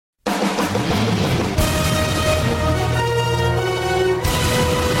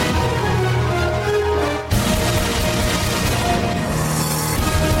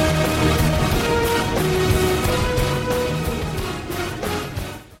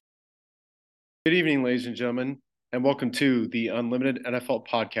Good evening, ladies and gentlemen, and welcome to the Unlimited NFL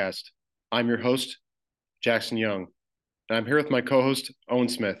Podcast. I'm your host, Jackson Young, and I'm here with my co-host, Owen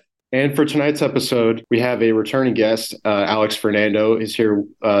Smith. And for tonight's episode, we have a returning guest, Alex Fernando, is here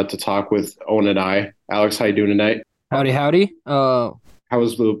to talk with Owen and I. Alex, how you doing tonight? Howdy, howdy. How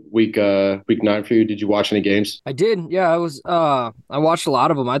was the week 9 for you? Did you watch any games? I did. Yeah, I watched a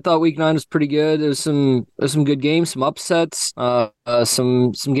lot of them. I thought week 9 was pretty good. There's some good games, some upsets,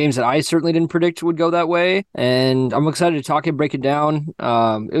 some games that I certainly didn't predict would go that way. And I'm excited to talk and break it down.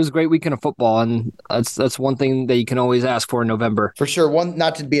 It was a great weekend of football, and that's one thing that you can always ask for in November. For sure. One,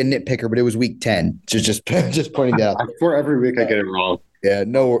 not to be a nitpicker, but it was week 10. Just pointing that out. For every week, I get it wrong. Yeah,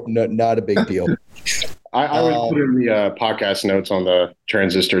 no, not a big deal. I would put in the podcast notes on the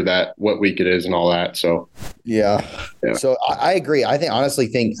transistor that what week it is and all that. So yeah. So I agree. Honestly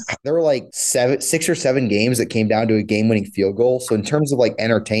think there were like 6 or 7 games that came down to a game-winning field goal. So in terms of like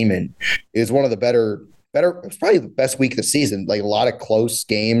entertainment, it was one of the better. It's probably the best week of the season. Like a lot of close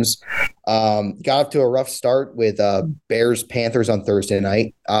games. Got off to a rough start with Bears Panthers on Thursday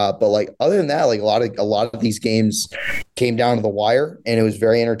night. But like other than that, like a lot of these games came down to the wire, and it was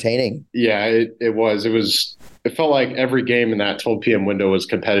very entertaining. Yeah, it was. It felt like every game in that 12 p.m. window was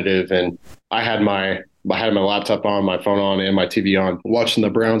competitive, and I had my laptop on, my phone on, and my TV on, watching the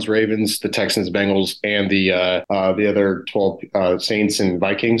Browns, Ravens, the Texans, Bengals, and the other 12 Saints and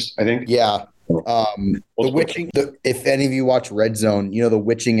Vikings, I think. Yeah. If any of you watch Red Zone, the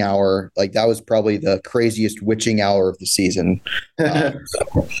witching hour, like that was probably the craziest witching hour of the season.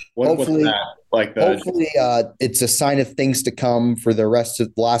 Hopefully, it's a sign of things to come for the rest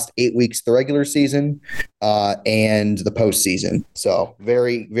of the last 8 weeks of the regular season and the postseason. So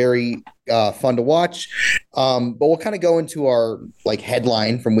very, very fun to watch. But we'll kind of go into our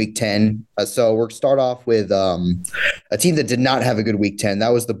headline from week 10. So we'll start off with a team that did not have a good week 10.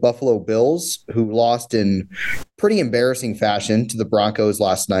 That was the Buffalo Bills, who lost in pretty embarrassing fashion to the Broncos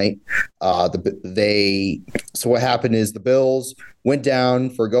last night. So what happened is the Bills went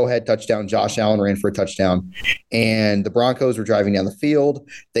down for a go-ahead touchdown. Josh Allen ran for a touchdown, and the Broncos were driving down the field.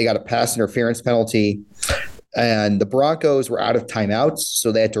 They got a pass interference penalty, and the Broncos were out of timeouts,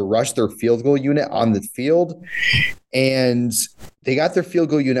 so they had to rush their field goal unit on the field. And they got their field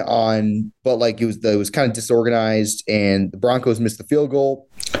goal unit on, but it was kind of disorganized, and the Broncos missed the field goal.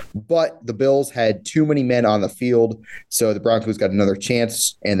 But the Bills had too many men on the field, so the Broncos got another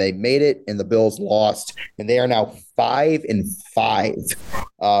chance, and they made it, and the Bills lost, and they are now 5-5.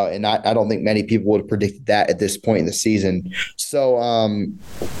 And I don't think many people would have predicted that at this point in the season. So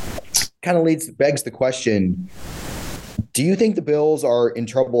kind of begs the question, do you think the Bills are in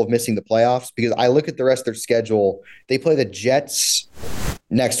trouble of missing the playoffs? Because I look at the rest of their schedule. They play the Jets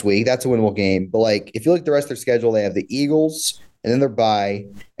next week. That's a winnable game. But if you look at the rest of their schedule, they have the Eagles, and then they're bye,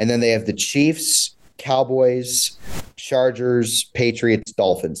 and then they have the Chiefs, Cowboys, Chargers, Patriots,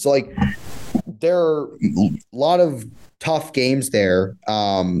 Dolphins. So there are a lot of tough games there.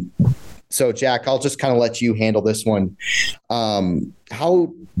 So Jack, I'll just kind of let you handle this one.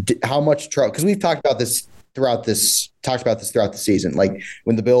 How much trouble? Because we've talked about this throughout the season. Like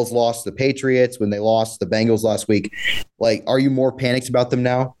when the Bills lost the Patriots, when they lost the Bengals last week, are you more panicked about them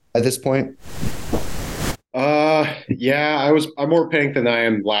now at this point? Yeah, I'm more panicked than I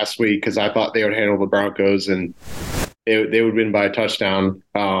am last week, because I thought they would handle the Broncos and they would win by a touchdown.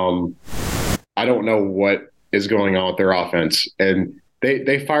 I don't know what is going on with their offense, and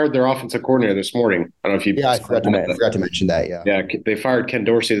they fired their offensive coordinator this morning. I don't know if you. Yeah, I forgot to mention that. Yeah, they fired Ken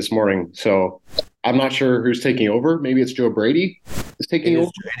Dorsey this morning, so I'm not sure who's taking over. Maybe it's Joe Brady is taking over.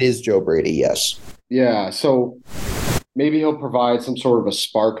 It is Joe Brady, yes. Yeah, so maybe he'll provide some sort of a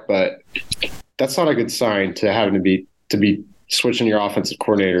spark, but that's not a good sign to having to be switching your offensive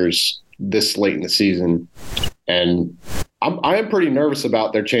coordinators this late in the season. And I am pretty nervous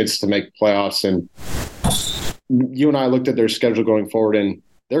about their chances to make playoffs. And you and I looked at their schedule going forward, and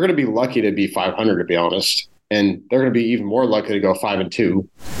they're going to be lucky to be 500, to be honest. And they're going to be even more likely to go 5-2,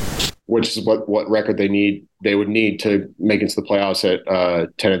 which is what record they would need to make it to the playoffs at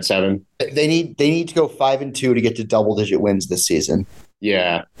 10-7. They need to go 5-2 to get to double-digit wins this season.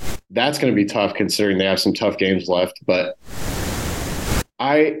 Yeah, that's going to be tough considering they have some tough games left. But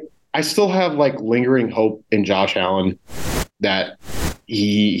I still have lingering hope in Josh Allen that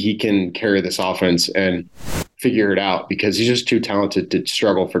he can carry this offense and figure it out, because he's just too talented to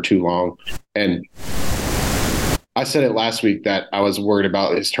struggle for too long. And I said it last week that I was worried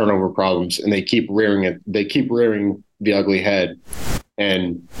about his turnover problems, and they keep rearing the ugly head.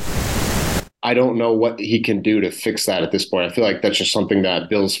 And I don't know what he can do to fix that at this point. I feel like that's just something that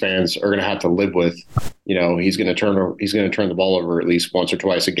Bills fans are going to have to live with. He's going to turn the ball over at least once or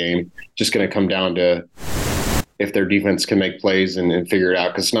twice a game. Just going to come down to if their defense can make plays and figure it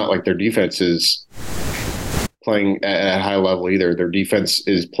out. Because it's not like their defense is playing at a high level either. Their defense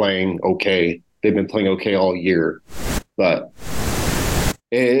is playing okay. They've been playing okay all year, but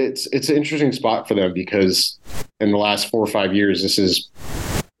it's an interesting spot for them because in the last 4 or 5 years, this is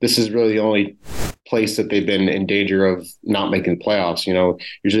really the only place that they've been in danger of not making the playoffs.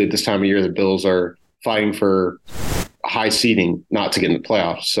 Usually at this time of year, the Bills are fighting for high seeding, not to get in the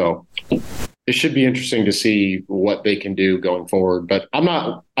playoffs. So it should be interesting to see what they can do going forward. But I've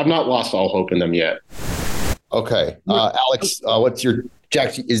not lost all hope in them yet. Okay, Alex, what's your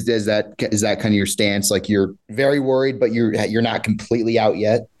Jack? Is that kind of your stance? Like you're very worried, but you're not completely out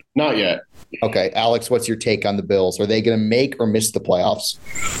yet. Not yet. Okay, Alex, what's your take on the Bills? Are they going to make or miss the playoffs?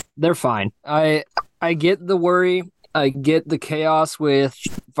 They're fine. I get the worry. I get the chaos with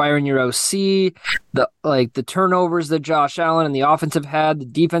firing your OC, the turnovers that Josh Allen and the offense have had. The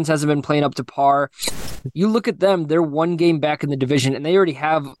defense hasn't been playing up to par. You look at them; they're one game back in the division, and they already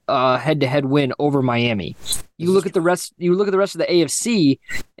have a head-to-head win over Miami. You look at the rest. You look at the rest of the AFC,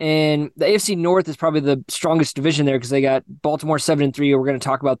 and the AFC North is probably the strongest division there because they got Baltimore 7-3. We're going to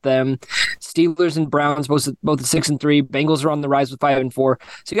talk about them. Steelers and Browns both at 6-3. Bengals are on the rise with 5-4.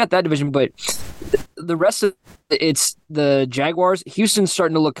 So you got that division, but the rest of it's the Jaguars. Houston's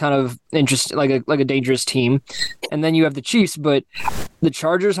starting to look kind of interesting, like a dangerous team, and then you have the Chiefs. But the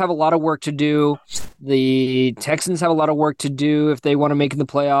Chargers have a lot of work to do. The Texans have a lot of work to do if they want to make the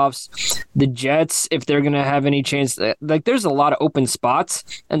playoffs. The Jets, if they're going to have any chance, there's a lot of open spots,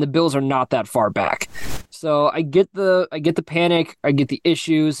 and the Bills are not that far back. So I get the panic, I get the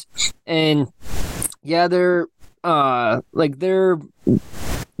issues, and yeah, their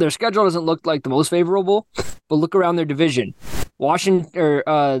schedule doesn't look like the most favorable, but look around their division.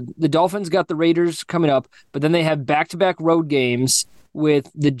 The Dolphins got the Raiders coming up, but then they have back-to-back road games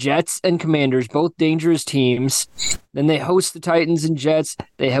with the Jets and Commanders, both dangerous teams. Then they host the Titans and Jets.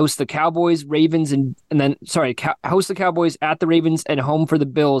 They host the Cowboys, Ravens, host the Cowboys at the Ravens and home for the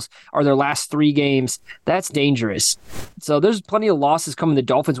Bills are their last 3 games. That's dangerous. So there's plenty of losses coming the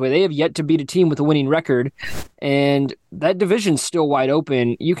Dolphins' way. They have yet to beat a team with a winning record, and that division's still wide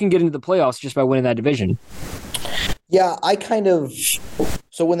open. You can get into the playoffs just by winning that division. Yeah,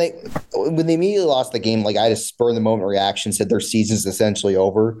 so when they immediately lost the game, I had a spur in the moment reaction, said their season's essentially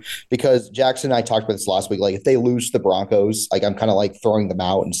over because Jackson and I talked about this last week. If they lose to the Broncos, I'm kind of throwing them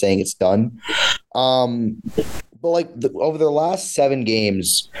out and saying it's done. But over their last 7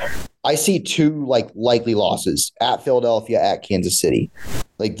 games, I see 2 likely losses at Philadelphia, at Kansas City.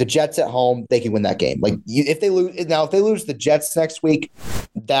 The Jets at home, they can win that game. If they lose the Jets next week,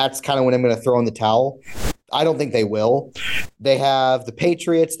 that's kind of when I'm going to throw in the towel. I don't think they will. They have the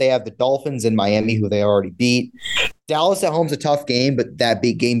Patriots, they have the Dolphins in Miami, who they already beat. Dallas at home's a tough game, but that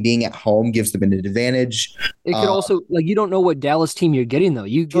big game being at home gives them an advantage. It could also you don't know what Dallas team you're getting though.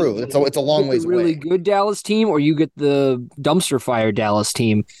 It's a long ways away. Really good Dallas team, or you get the dumpster fire Dallas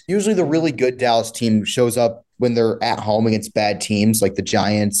team. Usually, the really good Dallas team shows up when they're at home against bad teams like the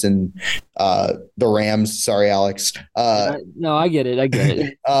Giants and the Rams. Sorry, Alex. No, I get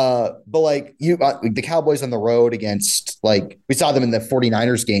it. But the Cowboys on the road against we saw them in the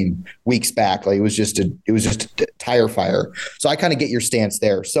 49ers game weeks back. It was just a tire fire. So I kind of get your stance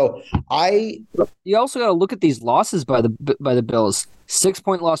there. So you also got to look at these losses by the Bills.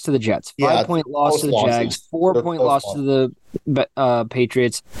 6-point loss to the Jets, 5-point loss to the Jags, 4-point loss to the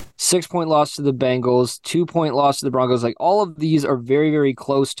Patriots, 6-point loss to the Bengals, 2-point loss to the Broncos. All of these are very, very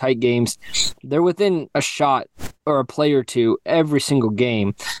close, tight games. They're within a shot or a play or two every single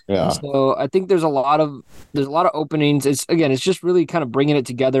game. Yeah. So I think there's a lot of openings. It's just really kind of bringing it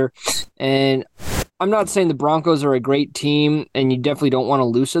together. And I'm not saying the Broncos are a great team and you definitely don't want to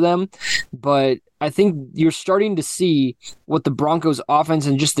lose to them, but I think you're starting to see what the Broncos offense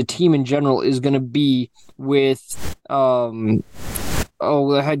and just the team in general is going to be with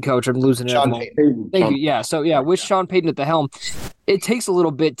the head coach. I'm losing it. Sean Payton. Thank you. Yeah. So with Sean Payton at the helm, it takes a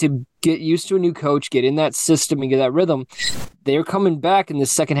little bit to get used to a new coach, get in that system and get that rhythm. They're coming back in the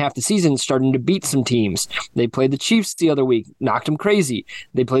second half of the season, starting to beat some teams. They played the Chiefs the other week, knocked them crazy.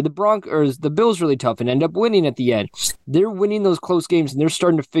 They played the Bills really tough and end up winning at the end. They're winning those close games, and they're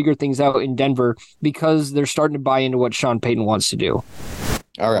starting to figure things out in Denver because they're starting to buy into what Sean Payton wants to do.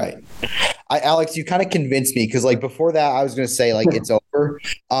 All right. Alex, you kind of convinced me because before that, I was going to say it's over.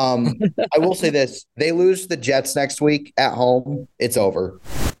 I will say this. They lose the Jets next week at home. It's over.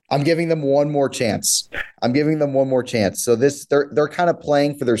 I'm giving them one more chance. So they're kind of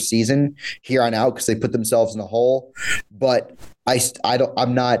playing for their season here on out because they put themselves in a hole. But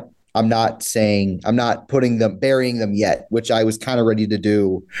I'm not burying them yet, which I was kind of ready to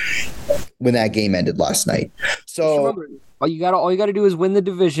do when that game ended last night. So remember, all you got to do is win the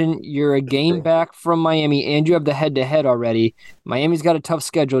division. You're a game back from Miami, and you have the head-to-head already. Miami's got a tough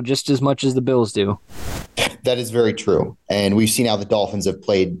schedule just as much as the Bills do. that is very true. And we've seen how the Dolphins have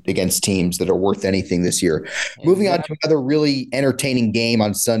played against teams that are worth anything this year. Exactly. Moving on to another really entertaining game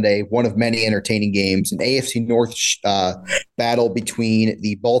on Sunday, one of many entertaining games, an AFC North battle between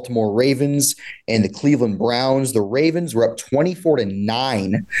the Baltimore Ravens and the Cleveland Browns. The Ravens were up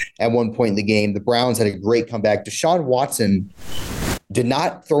 24-9 at one point in the game. The Browns had a great comeback. Deshaun Watson did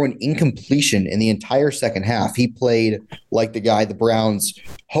not throw an incompletion in the entire second half. He played like the guy the Browns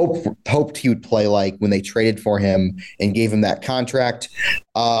hoped he would play like when they traded for him and gave him that contract.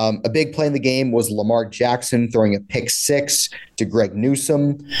 A big play in the game was Lamar Jackson throwing a pick six to Greg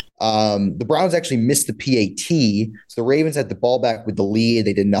Newsome. The Browns actually missed the PAT, so the Ravens had the ball back with the lead.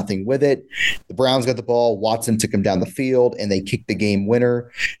 They did nothing with it. The Browns got the ball. Watson took him down the field, and they kicked the game winner.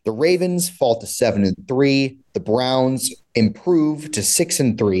 The Ravens fall to 7-3. The Browns improve to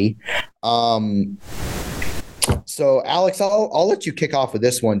 6-3. So, Alex, I'll let you kick off with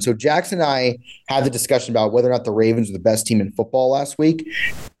this one. So, Jackson and I had the discussion about whether or not the Ravens were the best team in football last week.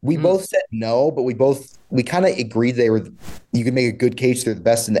 We both said no, but we kind of agreed you could make a good case they're the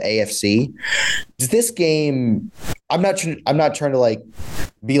best in the AFC. Does this game? I'm not trying to like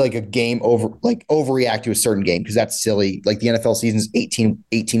be like a game overreact to a certain game because that's silly. Like the NFL season's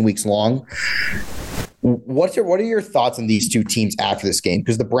 18 weeks long. What are your thoughts on these two teams after this game?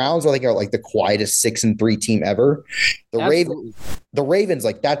 Because the Browns are like the quietest 6-3 team ever. The Ravens,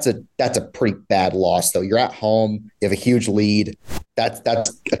 like that's a pretty bad loss though. You're at home, you have a huge lead. That's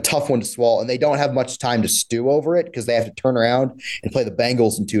a tough one to swallow, and they don't have much time to stew over it because they have to turn around and play the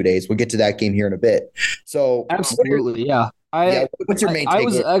Bengals in 2 days. We'll get to that game here in a bit. So absolutely, yeah. What's your main takeaway? I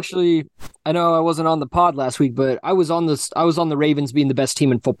was actually, I know I wasn't on the pod last week, but I was on the Ravens being the best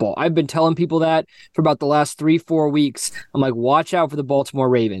team in football. I've been telling people that for about the last 3-4 weeks. I'm like, watch out for the Baltimore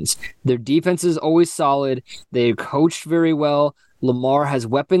Ravens. Their defense is always solid. They're coached very well. Lamar has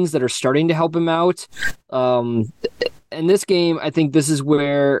weapons that are starting to help him out. In this game, I think this is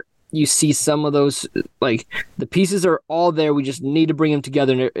where you see some of those, like the pieces are all there. We just need to bring them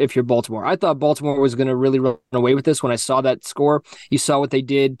together if you're Baltimore. I thought Baltimore was going to really run away with this when I saw that score. You saw what they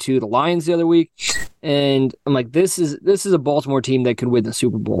did to the Lions the other week. And I'm like, this is a Baltimore team that could win the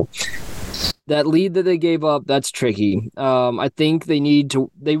Super Bowl. That lead that they gave up, that's tricky. I think they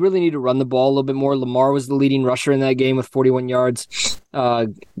really need to run the ball a little bit more. Lamar was the leading rusher in that game with 41 yards.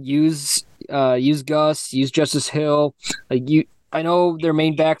 Use Gus, use Justice Hill. I know their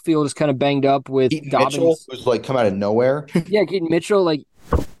main backfield is kind of banged up with Keaton Dobbins. Mitchell was like come out of nowhere. Yeah, Keaton Mitchell, like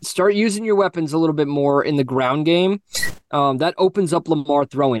start using your weapons a little bit more in the ground game. That opens up Lamar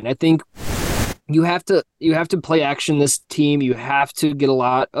throwing. I think you have to play action this team. You have to get a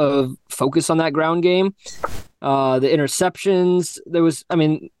lot of focus on that ground game. The interceptions,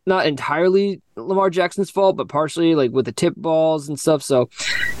 not entirely Lamar Jackson's fault, but partially like with the tip balls and stuff. So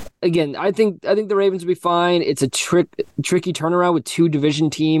again, I think the Ravens will be fine. It's a tricky turnaround with two division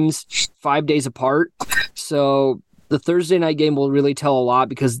teams 5 days apart. So the Thursday night game will really tell a lot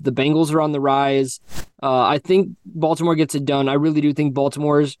because the Bengals are on the rise. I think Baltimore gets it done. I really do think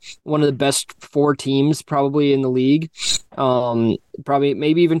Baltimore is one of the best 4 teams probably in the league. Probably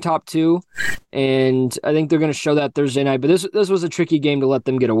maybe even top 2. And I think they're going to show that Thursday night. But this was a tricky game to let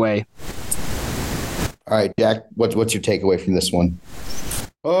them get away. All right, Jack, what's your takeaway from this one?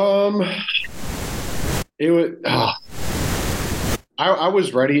 It was. I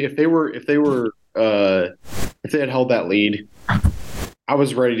was ready if they had held that lead. I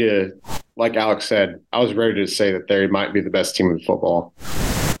was ready to, like Alex said, I was ready to say that they might be the best team in football.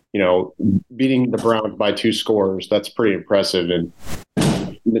 You know, beating the Browns by 2 scores, that's pretty impressive, and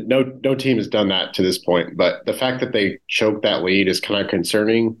no team has done that to this point. But the fact that they choked that lead is kind of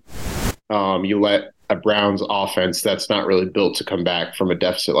concerning. You let a Browns offense that's not really built to come back from a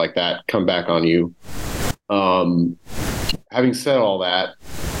deficit like that come back on you. Having said all that,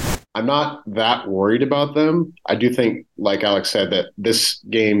 I'm not that worried about them. I do think, like Alex said, that this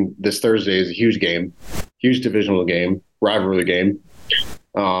game, this Thursday, is a huge game, huge divisional game, rivalry game,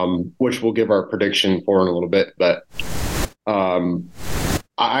 which we'll give our prediction for in a little bit. But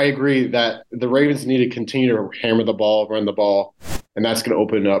I agree that the Ravens need to continue to hammer the ball, run the ball, and that's going to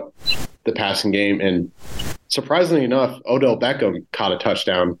open up the passing game. And surprisingly enough, Odell Beckham caught a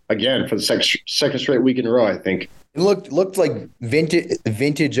touchdown again for the second straight week in a row, I think. It looked like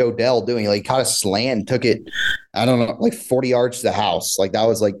vintage Odell doing it. Like, caught a slant, took it, I don't know, like 40 yards to the house. Like, that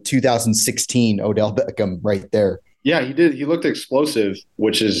was like 2016 Odell Beckham right there. Yeah, he did. He looked explosive,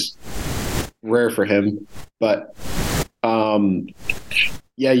 which is rare for him. But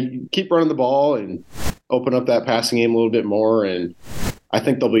yeah, you keep running the ball and open up that passing game a little bit more, and I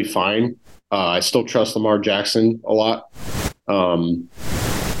think they'll be fine. I still trust Lamar Jackson a lot. But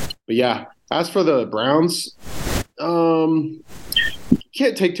yeah, as for the Browns, you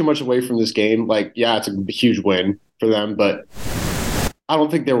can't take too much away from this game. Like, yeah, it's a huge win for them, but I don't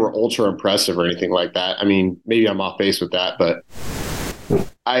think they were ultra impressive or anything like that. I mean, maybe I'm off base with that, but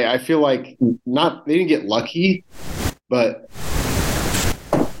I feel like they didn't get lucky, but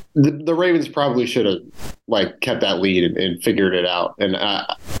the Ravens probably should have kept that lead and figured it out. And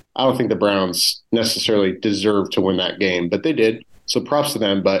I don't think the Browns necessarily deserved to win that game, but they did. So props to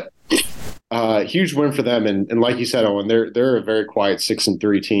them. But huge win for them. And like you said, Owen, they're a very quiet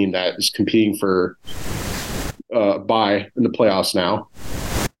 6-3 team that is competing for bye in the playoffs now,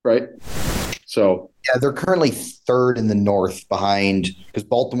 right? So yeah, they're currently third in the North behind, because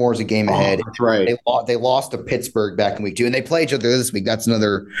Baltimore's a game ahead. That's right. They lost to Pittsburgh back in week 2, and they play each other this week. That's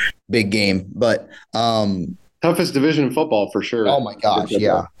another big game. But toughest division in football for sure. Oh my gosh,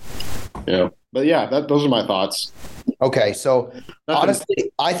 yeah. Yeah. But yeah, those are my thoughts. Okay, so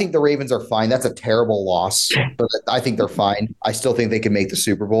honestly, I think the Ravens are fine. That's a terrible loss, but I think they're fine. I still think they can make the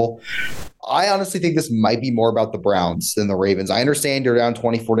Super Bowl. I honestly think this might be more about the Browns than the Ravens. I understand you're down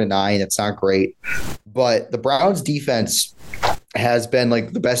 24-9. It's not great, but the Browns defense has been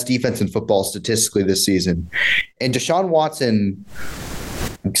like the best defense in football statistically this season. And Deshaun Watson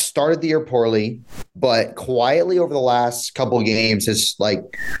started the year poorly, but quietly over the last couple of games has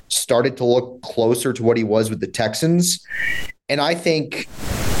started to look closer to what he was with the Texans. And I think,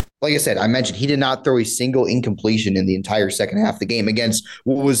 like I said, I mentioned he did not throw a single incompletion in the entire second half of the game against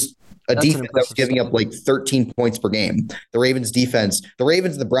what was a defense that was giving up 13 points per game. The Ravens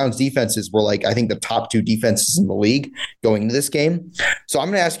and the Browns defenses were I think the top 2 defenses in the league going into this game. So I'm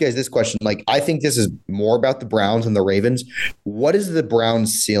going to ask you guys this question. I think this is more about the Browns than the Ravens. What is the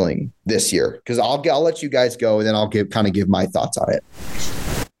Browns ceiling this year? Because I'll let you guys go, and then I'll give my thoughts on it.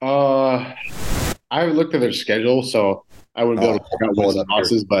 I haven't looked at their schedule, so I wouldn't be able to pick out wins and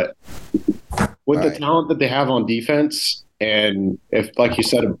losses. But with the talent that they have on defense, and if, like you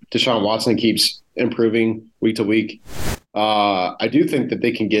said, Deshaun Watson keeps improving week to week, I do think that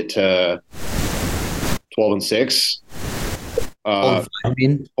they can get to 12-6. 12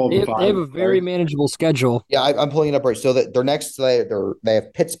 they have a very manageable schedule. Yeah, I'm pulling it up right. So that they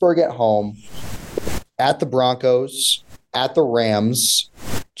have Pittsburgh at home, at the Broncos, at the Rams,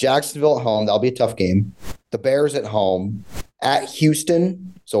 Jacksonville at home. That'll be a tough game. The Bears at home, at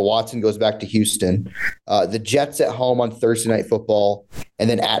Houston. So Watson goes back to Houston. The Jets at home on Thursday Night Football, and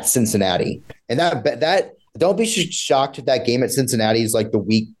then at Cincinnati. And that don't be shocked if that game at Cincinnati is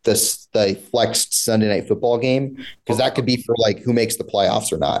the flexed Sunday Night Football game, because that could be for who makes the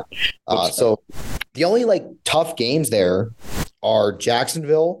playoffs or not. So the only tough games there are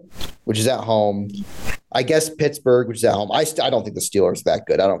Jacksonville, which is at home. I guess Pittsburgh, which is at home. I don't think the Steelers are that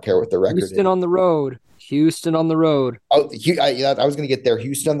good. I don't care what their record is. Houston on the road. Oh, I was going to get there.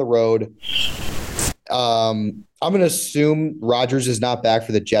 Houston on the road. I'm going to assume Rodgers is not back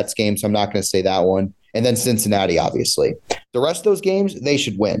for the Jets game, so I'm not going to say that one. And then Cincinnati, obviously. The rest of those games, they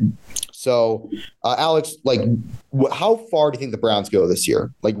should win. So, Alex, how far do you think the Browns go this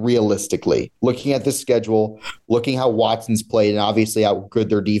year? Realistically, looking at this schedule, looking how Watson's played, and obviously how good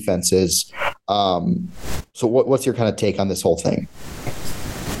their defense is. So what's your kind of take on this whole thing?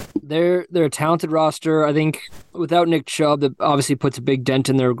 They're a talented roster. I think without Nick Chubb, that obviously puts a big dent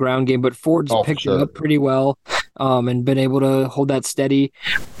in their ground game, but Ford's picked it up pretty well and been able to hold that steady.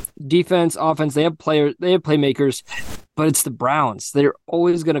 Defense, offense, they have playmakers, but it's the Browns. They're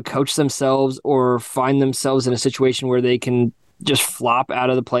always going to coach themselves or find themselves in a situation where they can just flop out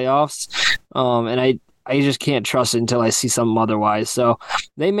of the playoffs. And I just can't trust it until I see something otherwise. So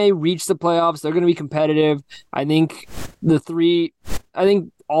they may reach the playoffs. They're going to be competitive. I think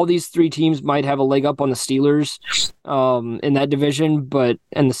all these 3 teams might have a leg up on the Steelers in that division,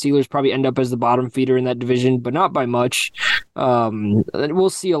 and the Steelers probably end up as the bottom feeder in that division, but not by much. We'll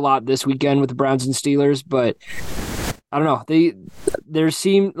see a lot this weekend with the Browns and Steelers, but I don't know. This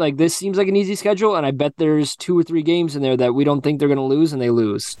seems like an easy schedule, and I bet there's 2 or 3 games in there that we don't think they're going to lose, and they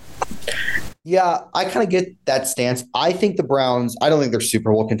lose. Yeah, I kind of get that stance. I think the Browns, I don't think they're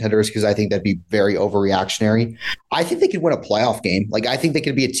Super Bowl contenders because I think that'd be very overreactionary. I think they could win a playoff game. Like, I think they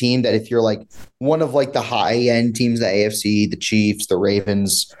could be a team that if you're like one of like the high end teams, the AFC, the Chiefs, the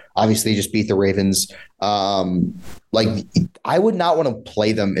Ravens, obviously just beat the Ravens. Like, I would not want to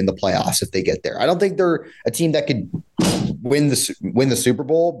play them in the playoffs if they get there. I don't think they're a team that could win the Super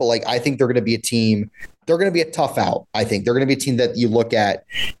Bowl, but like I think they're going to be a team. They're going to be a tough out. I think they're going to be a team that you look at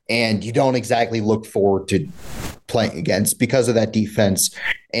and you don't exactly look forward to playing against because of that defense.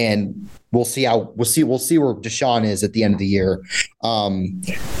 And we'll see where Deshaun is at the end of the year.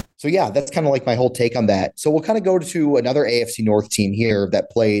 So yeah, that's kind of like my whole take on that. So we'll kind of go to another AFC North team here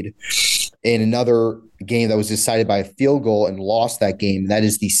that played in another game that was decided by a field goal and lost that game. That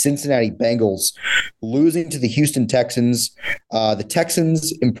is the Cincinnati Bengals losing to the Houston Texans. The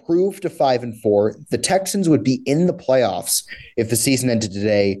Texans improved to 5-4. The Texans would be in the playoffs if the season ended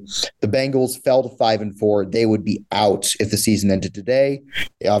today. The Bengals fell to 5-4. They would be out if the season ended today.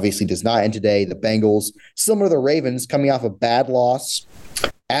 It obviously does not end today. The Bengals, similar to the Ravens, coming off a bad loss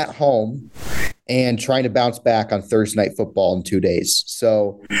at home and trying to bounce back on Thursday Night Football in 2 days.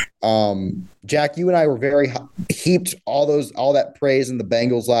 So, Jack, you and I were very heaped all that praise in the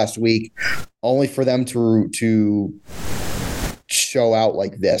Bengals last week, only for them to show out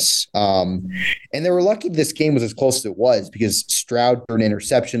like this. And they were lucky this game was as close as it was because Stroud threw an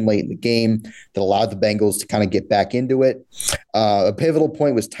interception late in the game that allowed the Bengals to kind of get back into it. A pivotal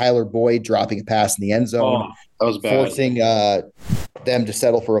point was Tyler Boyd dropping a pass in the end zone, that was bad, forcing them to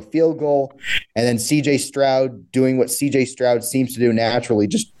settle for a field goal. And then CJ Stroud doing what CJ Stroud seems to do naturally,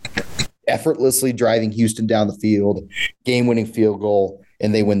 just effortlessly driving Houston down the field, game-winning field goal,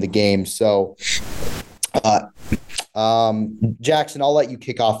 and they win the game. So, Jackson, I'll let you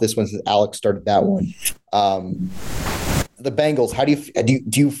kick off this one since Alex started that one. The Bengals, how do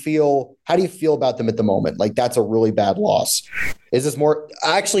you feel about them at the moment? Like, that's a really bad loss. Is this more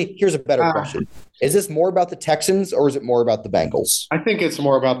actually, here's a better question. Is this more about the Texans or is it more about the Bengals? I think it's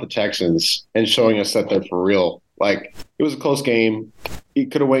more about the Texans and showing us that they're for real. Like, it was a close game.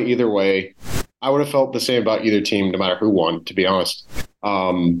 It could have went either way. I would have felt the same about either team, no matter who won, to be honest.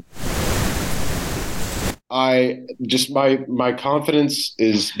 My confidence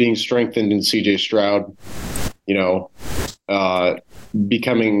is being strengthened in CJ Stroud,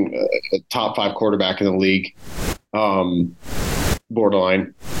 becoming a top 5 quarterback in the league,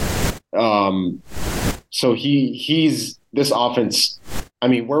 borderline. So he's this offense. I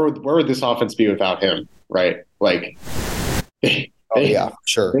mean, where would this offense be without him? Right? Like, yeah,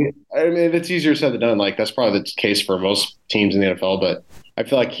 sure. I mean, it's easier said than done. Like, that's probably the case for most teams in the NFL, but I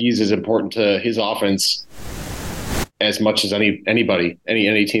feel like he's as important to his offense as much as any team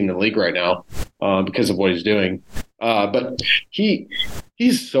in the league right now, because of what he's doing. But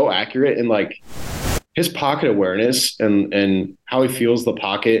he's so accurate in like his pocket awareness and how he feels the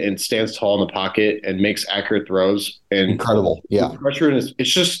pocket and stands tall in the pocket and makes accurate throws and incredible. Yeah. Pressure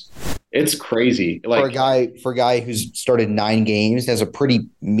it's crazy. Like, for a guy who's started 9 games, has a pretty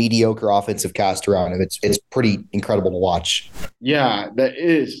mediocre offensive cast around him. It's pretty incredible to watch. Yeah, that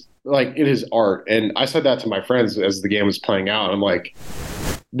is like, it is art. And I said that to my friends as the game was playing out. I'm like,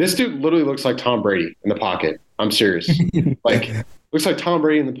 this dude literally looks like Tom Brady in the pocket. I'm serious. Like, looks like Tom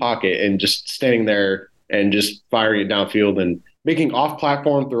Brady in the pocket and just standing there and just firing it downfield and making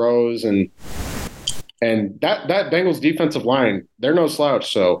off-platform throws. And that Bengals defensive line, they're no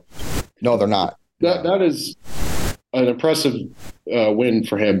slouch. So no, they're not. That is an impressive win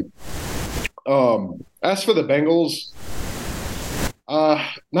for him. As for the Bengals,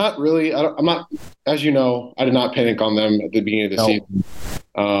 not really. I'm not, as you know, I did not panic on them at the beginning of the season.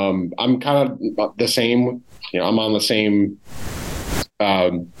 I'm kind of the same. I'm on the same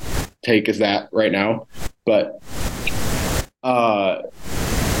take as that right now. But I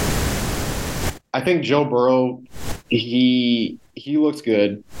think Joe Burrow, he looks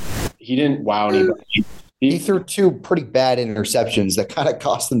good. He didn't wow anybody. He threw 2 pretty bad interceptions that kind of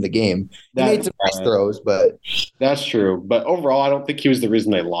cost them the game. He made some nice throws, but that's true. But overall, I don't think he was the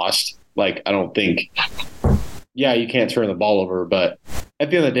reason they lost. Like, I don't think. Yeah, you can't turn the ball over, but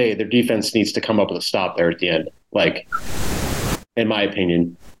at the end of the day, their defense needs to come up with a stop there at the end. Like, in my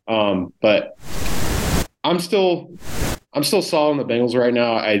opinion. But I'm still solid on the Bengals right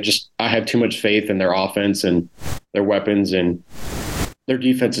now. I have too much faith in their offense and their weapons, and their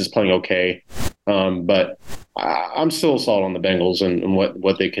defense is playing okay. But I'm still solid on the Bengals and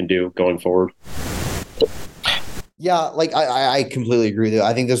what they can do going forward. Yeah, like I completely agree with you.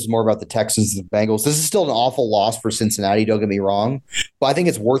 I think this is more about the Texans than the Bengals. This is still an awful loss for Cincinnati, don't get me wrong. But I think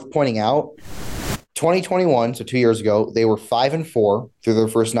it's worth pointing out 2021, so 2 years ago, they were 5-4 through their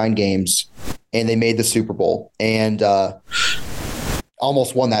first 9 games. and they made the Super Bowl and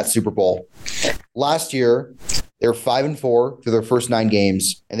almost won that Super Bowl. Last year, they were 5-4 through their first 9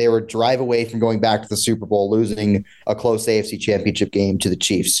 games, and they were a drive away from going back to the Super Bowl, losing a close AFC Championship game to the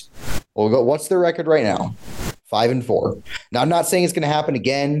Chiefs. Well, what's their record right now? 5-4. Now, I'm not saying it's going to happen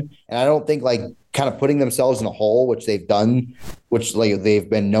again, and I don't think like kind of putting themselves in a hole, which they've done, which like they've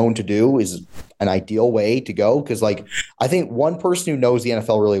been known to do, is an ideal way to go. Because like I think one person who knows the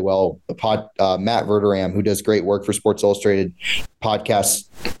NFL really well, Matt Verderam, who does great work for Sports Illustrated podcast,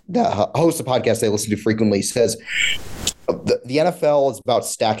 hosts a podcast they listen to frequently, says the NFL is about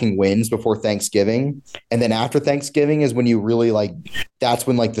stacking wins before Thanksgiving, and then after Thanksgiving is when you really like that's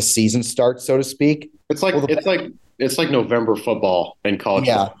when like the season starts, so to speak. It's like November football in college.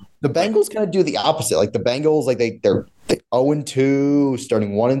 Yeah. Football. The Bengals kind of do the opposite. Like the Bengals, like they're 0-2,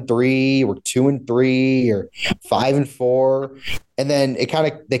 starting 1-3, or 2-3, or 5-4, and then they kind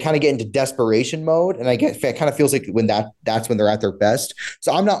of get into desperation mode. And it kind of feels like that's when they're at their best.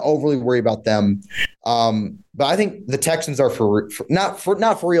 So I'm not overly worried about them. But I think the Texans are not for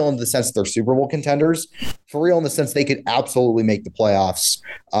real in the sense that they're Super Bowl contenders, for real in the sense they could absolutely make the playoffs.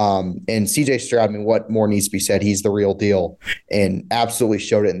 And CJ Stroud, I mean, what more needs to be said? He's the real deal and absolutely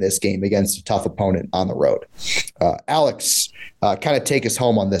showed it in this game against a tough opponent on the road. Alex, kind of take us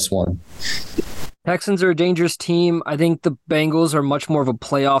home on this one. Texans are a dangerous team. I think the Bengals are much more of a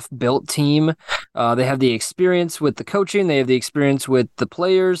playoff-built team. They have the experience with the coaching. They have the experience with the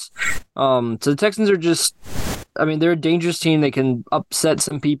players. So the Texans are they're a dangerous team. They can upset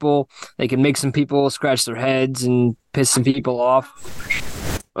some people. They can make some people scratch their heads and piss some people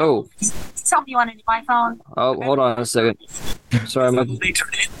off. Oh. Tell me you want to do my phone. Oh, hold on a second. Sorry,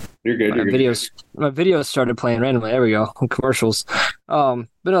 You're good. My videos started playing randomly. There we go. Commercials. But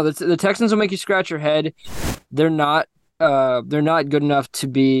no, the Texans will make you scratch your head. They're not good enough to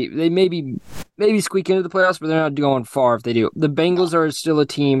be. They maybe squeak into the playoffs, but they're not going far if they do. The Bengals are still a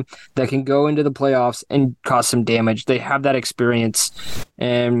team that can go into the playoffs and cause some damage. They have that experience,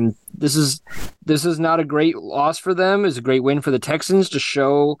 and this is not a great loss for them. It's a great win for the Texans to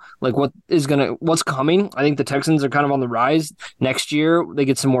show like what's coming. I think the Texans are kind of on the rise. Next year, they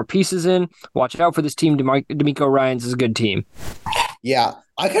get some more pieces in. Watch out for this team. D'Amico Ryans is a good team. Yeah,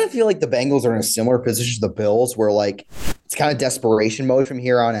 I kind of feel like the Bengals are in a similar position to the Bills, where like it's kind of desperation mode from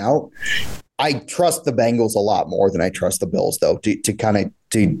here on out. I trust the Bengals a lot more than I trust the Bills, though,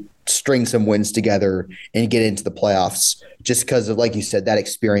 to string some wins together and get into the playoffs, just because of, like you said, that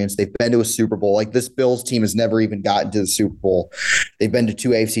experience. They've been to a Super Bowl. Like this Bills team has never even gotten to the Super Bowl. They've been to 2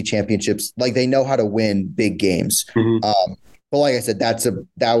 AFC championships. Like they know how to win big games. Mm-hmm. But like I said,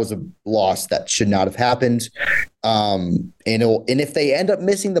 that was a loss that should not have happened. And if they end up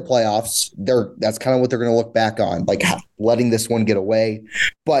missing the playoffs, that's kind of what they're going to look back on, like letting this one get away.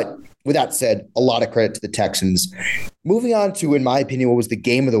 But with that said, a lot of credit to the Texans. Moving on to, in my opinion, what was the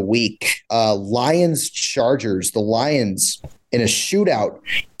game of the week, Lions-Chargers. The Lions, in a shootout,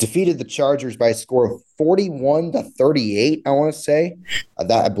 defeated the Chargers by a score of 41-38, I want to say.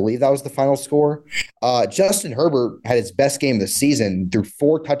 I believe that was the final score. Justin Herbert had his best game of the season, threw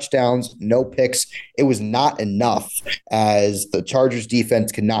 4 touchdowns, no picks. It was not enough, as the Chargers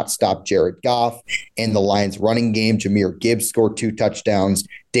defense could not stop Jared Goff. And the Lions running game, Jahmyr Gibbs scored 2 touchdowns.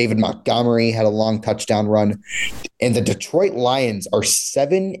 David Montgomery had a long touchdown run. And the Detroit Lions are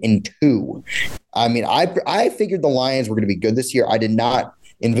 7-2. I mean, I figured the Lions were going to be good this year. I did not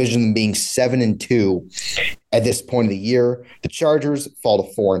envision them being 7-2 at this point of the year. The Chargers fall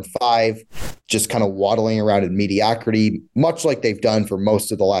to 4-5, just kind of waddling around in mediocrity, much like they've done for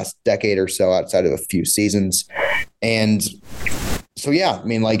most of the last decade or so, outside of a few seasons. And so, yeah, I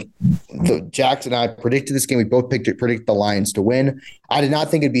mean, like Jackson and I predicted this game. We both predicted the Lions to win. I did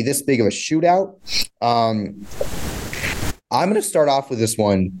not think it'd be this big of a shootout. I'm going to start off with this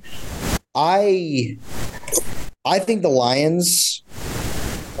one. I think the Lions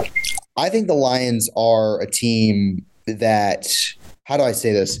are a team that, how do I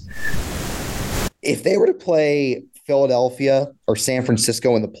say this? If they were to play Philadelphia or San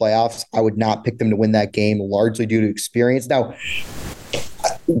Francisco in the playoffs, I would not pick them to win that game, largely due to experience. Now,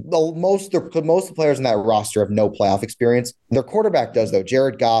 most of the players in that roster have no playoff experience. Their quarterback does, though.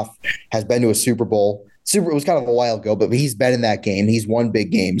 Jared Goff has been to a Super Bowl. It was kind of a while ago, but he's been in that game. He's won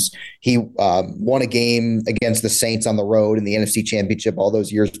big games. He won a game against the Saints on the road in the NFC Championship all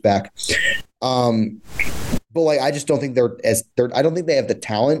those years back. But like, I just don't think I don't think they have the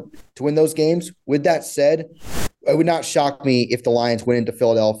talent to win those games. With that said, it would not shock me if the Lions went into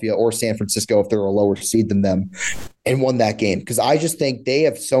Philadelphia or San Francisco if they're a lower seed than them and won that game. Because I just think they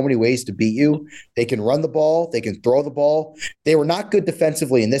have so many ways to beat you. They can run the ball. They can throw the ball. They were not good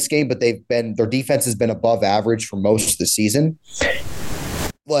defensively in this game, but their defense has been above average for most of the season.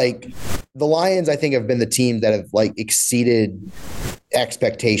 Like, the Lions, I think, have been the team that have like exceeded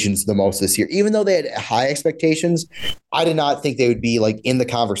expectations the most this year. Even though they had high expectations, I did not think they would be like in the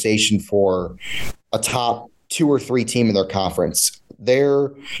conversation for a top 2 or 3 team in their conference.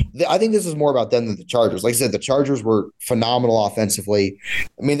 I think this is more about them than the Chargers. Like I said, the Chargers were phenomenal offensively.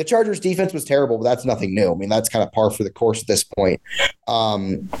 I mean, the Chargers defense was terrible, but that's nothing new. I mean, that's kind of par for the course at this point.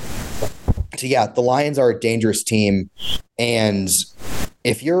 So yeah, the Lions are a dangerous team. And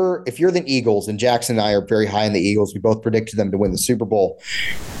if you're the Eagles, and Jackson and I are very high in the Eagles, we both predicted them to win the Super Bowl.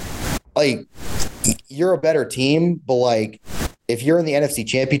 Like, you're a better team, but like, if you're in the NFC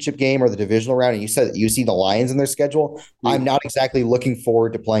Championship game or the divisional round and you said that you see the Lions in their schedule, I'm not exactly looking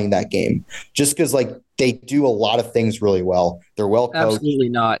forward to playing that game just because like they do a lot of things really well. They're well coached. Absolutely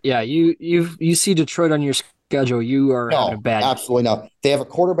not. Yeah, you see Detroit on your schedule, you are having a bad absolutely not. They have a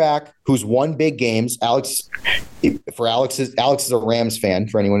quarterback who's won big games. Alex is a Rams fan,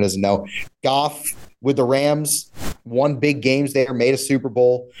 for anyone who doesn't know. Goff with the Rams won big games there, made a Super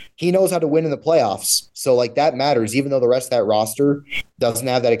Bowl. He knows how to win in the playoffs. So like that matters, even though the rest of that roster doesn't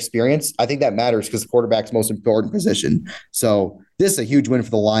have that experience. I think that matters because the quarterback's most important position. So this is a huge win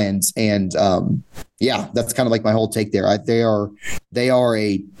for the Lions. And yeah, that's kind of like my whole take there. They are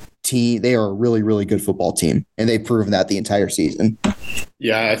a team. They are a really, really good football team. And they've proven that the entire season.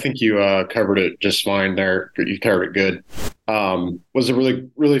 Yeah, I think you covered it just fine there. You covered it good. Was a really,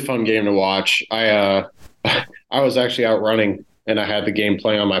 really fun game to watch. I was actually out running and I had the game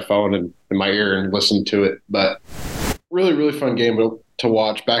playing on my phone and in my ear and listened to it. But really, really fun game to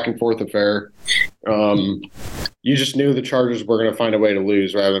watch. Back and forth affair. You just knew the Chargers were going to find a way to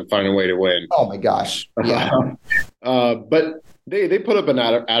lose rather than find a way to win. Oh my gosh! Yeah. But they put up an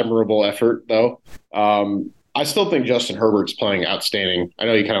admirable effort though. I still think Justin Herbert's playing outstanding. I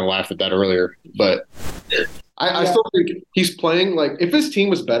know you kind of laughed at that earlier, but I still think he's playing like if his team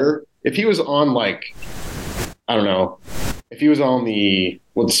was better, if he was on like, I don't know, if he was on the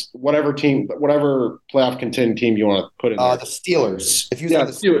whatever playoff contending team you want to put in there. The Steelers. If he was on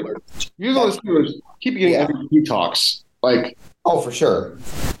the Steelers. If he was on the Steelers, he'd be getting MVP talks. Like, oh, for sure.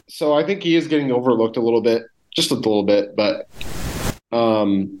 So I think he is getting overlooked a little bit, just a little bit, but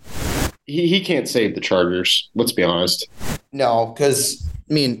he can't save the Chargers. Let's be honest. No, because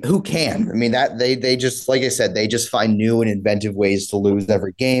I mean, who can? I mean, that they just, like I said, they just find new and inventive ways to lose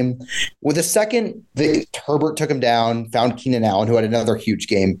every game. With the second, Herbert took him down, found Keenan Allen, who had another huge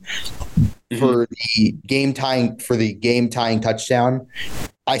game for the game tying touchdown.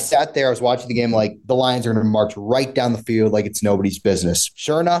 I sat there, I was watching the game like the Lions are going to march right down the field like it's nobody's business.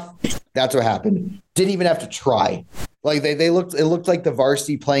 Sure enough, that's what happened. Didn't even have to try. Like it looked like the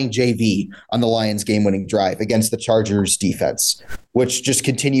varsity playing JV on the Lions game-winning drive against the Chargers defense, which just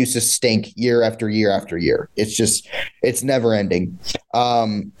continues to stink year after year after year. It's never ending.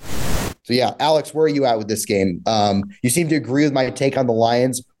 So yeah, Alex, where are you at with this game? You seem to agree with my take on the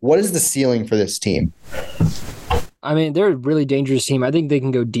Lions. What is the ceiling for this team? I mean, they're a really dangerous team. I think they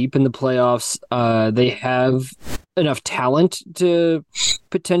can go deep in the playoffs. They have enough talent to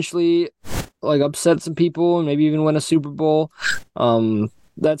potentially like upset some people and maybe even win a Super Bowl.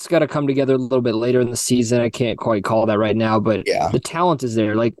 That's got to come together a little bit later in the season. I can't quite call that right now, but the talent is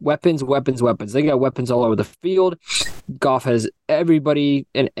there. Like weapons. They got weapons all over the field. Goff has everybody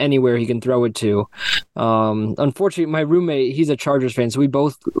and anywhere he can throw it to. Unfortunately, my roommate, he's a Chargers fan, so we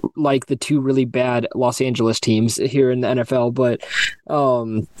both like the two really bad Los Angeles teams here in the NFL. But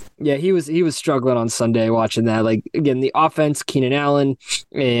yeah, he was struggling on Sunday watching that. Like again, the offense, Keenan Allen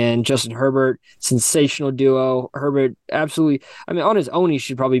and Justin Herbert, sensational duo. Herbert absolutely. I mean, on his own, he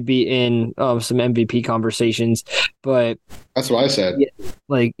should probably be in some MVP conversations. But that's what I said.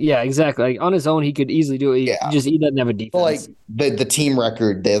 Yeah, exactly. Like on his own, he could easily do it. He doesn't have a defense. Well, like the team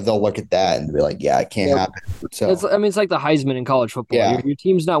record, they'll look at that and be like, yeah, it can't happen. So it's like the Heisman in college football. Yeah. Your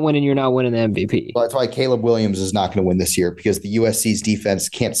team's not winning, you're not winning the MVP. Well, that's why Caleb Williams is not going to win this year because the USC's defense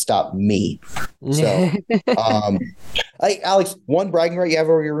can't stop me. So, Alex, one bragging right you have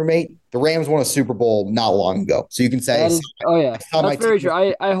over your roommate. The Rams won a Super Bowl not long ago, so you can say, that's very true.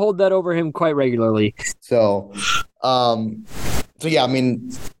 I hold that over him quite regularly. So yeah, I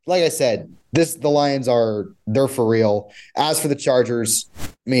mean, like I said, the Lions they're for real. As for the Chargers,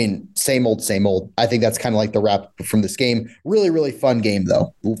 I mean, same old, same old. I think that's kind of like the wrap from this game. Really, really fun game,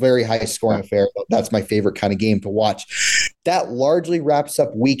 though. Very high scoring affair. That's my favorite kind of game to watch. That largely wraps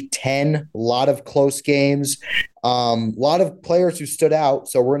up week 10. A lot of close games. A lot of players who stood out.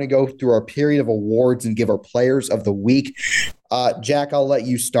 So we're going to go through our period of awards and give our players of the week. Jack, I'll let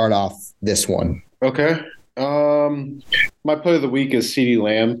you start off this one. Okay. My player of the week is CeeDee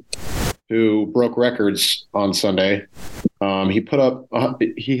Lamb, who broke records on Sunday.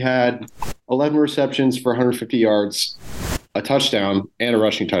 He had 11 receptions for 150 yards, a touchdown, and a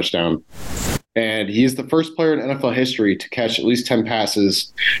rushing touchdown. And he's the first player in NFL history to catch at least 10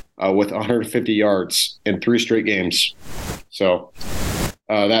 passes with 150 yards in 3 straight games. So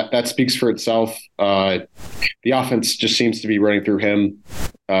that speaks for itself. The offense just seems to be running through him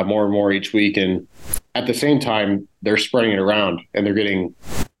more and more each week. And at the same time, they're spreading it around and they're getting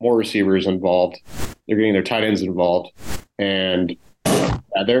more receivers involved. They're getting their tight ends involved. And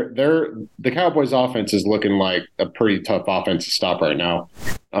the Cowboys offense is looking like a pretty tough offense to stop right now.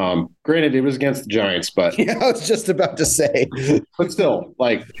 Granted, it was against the Giants, but yeah, I was just about to say, but still,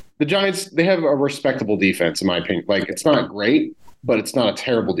 like the Giants, they have a respectable defense, in my opinion. Like it's not great, but it's not a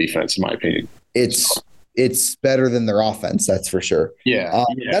terrible defense, in my opinion. It's better than their offense, that's for sure. Yeah,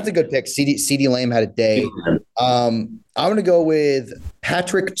 that's a good pick. CeeDee Lamb had a day. I'm going to go with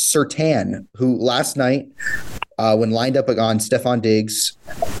Patrick Surtain, who last night, when lined up on Stephon Diggs,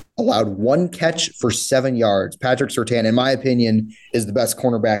 allowed 1 catch for 7 yards. Patrick Surtain, in my opinion, is the best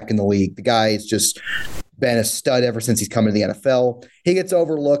cornerback in the league. The guy is just been a stud ever since he's come into the NFL. He gets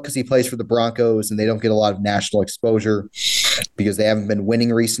overlooked because he plays for the Broncos and they don't get a lot of national exposure because they haven't been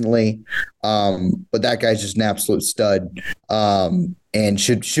winning recently. But that guy's just an absolute stud and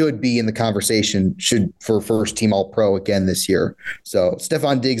should be in the conversation for first team All-Pro again this year. So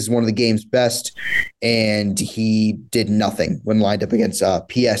Stephon Diggs is one of the game's best, and he did nothing when lined up against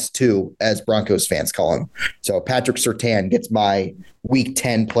PS2, as Broncos fans call him. So Patrick Surtain gets my Week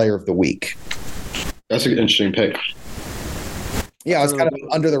 10 Player of the Week. That's an interesting pick. Yeah, I was kind of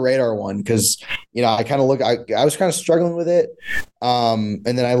under the radar one because, I kind of I was kind of struggling with it. And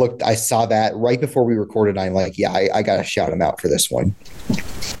then I saw that right before we recorded. I'm like, yeah, I got to shout him out for this one.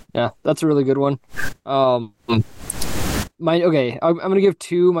 Yeah, that's a really good one. I'm going to give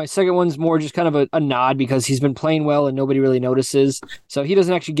 2. My second one's more just kind of a nod because he's been playing well and nobody really notices. So he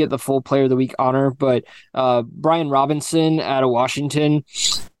doesn't actually get the full Player of the Week honor, but Brian Robinson out of Washington,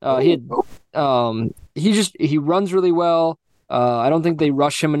 he runs really well. I don't think they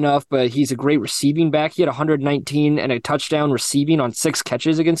rush him enough, but he's a great receiving back. He had 119 and a touchdown receiving on 6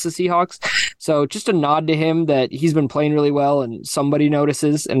 catches against the Seahawks. So just a nod to him that he's been playing really well and somebody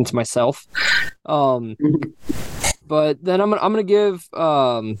notices, and it's myself. But then I'm gonna give.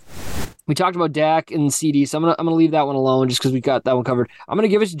 We talked about Dak and CD, so I'm gonna leave that one alone just because we got that one covered. I'm gonna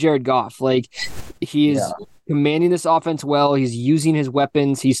give it to Jared Goff. Like he is commanding this offense well. He's using his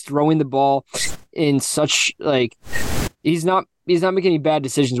weapons. He's throwing the ball in such he's not making any bad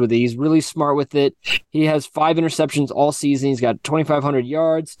decisions with it. He's really smart with it. He has 5 interceptions all season. He's got 2,500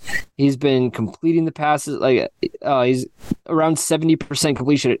 yards. He's been completing the passes. He's around 70%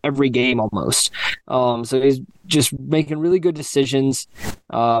 completion at every game almost. So he's just making really good decisions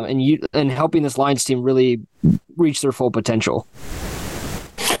and helping this Lions team really reach their full potential.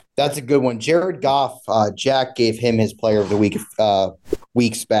 That's a good one. Jared Goff, Jack gave him his Player of the Week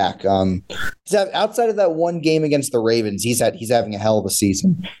weeks back. Outside of that one game against the Ravens, he's having a hell of a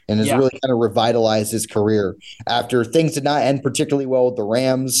season and has really kind of revitalized his career after things did not end particularly well with the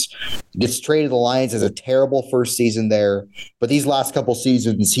Rams. Gets traded to the Lions as a terrible first season there, but these last couple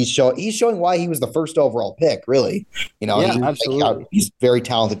seasons he's showing why he was the first overall pick. Really, absolutely. He's a very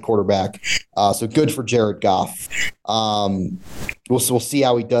talented quarterback. So good for Jared Goff. We'll see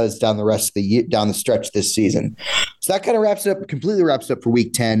how he does down the stretch this season. So that kind of completely wraps it up for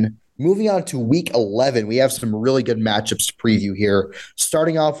Week 10. Moving on to Week 11, we have some really good matchups to preview here.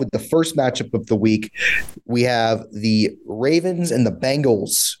 Starting off with the first matchup of the week, we have the Ravens and the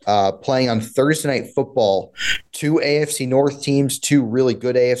Bengals playing on Thursday Night Football. 2 AFC North teams, 2 really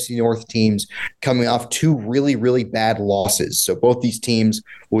good AFC North teams coming off 2 really, really bad losses. So both these teams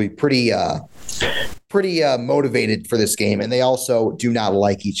will be pretty motivated for this game, and they also do not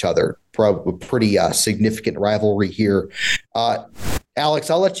like each other. Pretty significant rivalry here. Alex,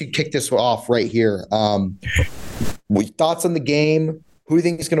 I'll let you kick this off right here. Thoughts on the game? Who do you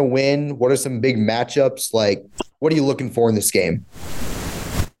think is going to win? What are some big matchups? Like, what are you looking for in this game?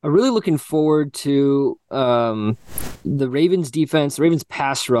 I'm really looking forward to the Ravens defense, the Ravens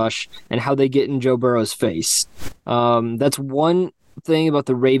pass rush, and how they get in Joe Burrow's face. That's one thing about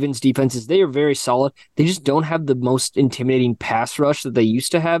the Ravens defense is they are very solid. They just don't have the most intimidating pass rush that they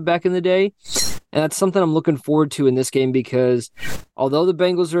used to have back in the day. And that's something I'm looking forward to in this game because although the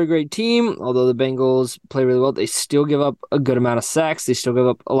Bengals are a great team, although the Bengals play really well, they still give up a good amount of sacks. They still give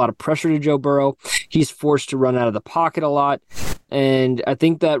up a lot of pressure to Joe Burrow. He's forced to run out of the pocket a lot. And I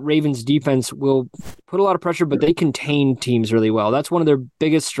think that Ravens defense will put a lot of pressure, but they contain teams really well. That's one of their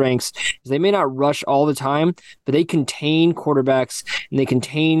biggest strengths. Is they may not rush all the time, but they contain quarterbacks and they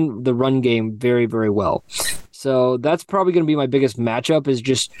contain the run game very, very well. So that's probably going to be my biggest matchup is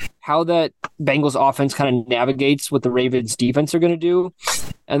just how that Bengals offense kind of navigates what the Ravens defense are going to do.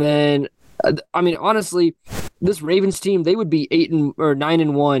 And then, I mean, honestly, this Ravens team, they would be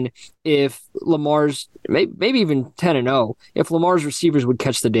 9-1 if Lamar's maybe even 10-0 if Lamar's receivers would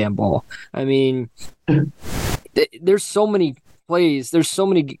catch the damn ball. I mean, there's so many plays, there's so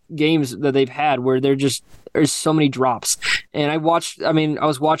many games that they've had where there's so many drops. And I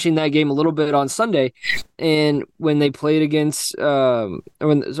was watching that game a little bit on Sunday, and when they played against when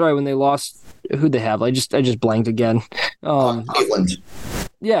they lost, who'd they have? I just blanked again. Cleveland.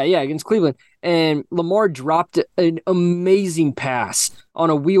 Yeah, against Cleveland. And Lamar dropped an amazing pass on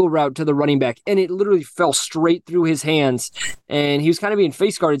a wheel route to the running back, and it literally fell straight through his hands. And he was kind of being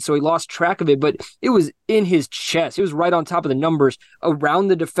face guarded, so he lost track of it, but it was in his chest. It was right on top of the numbers, around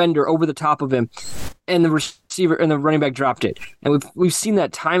the defender, over the top of him. And the receiver and the running back dropped it. And we've seen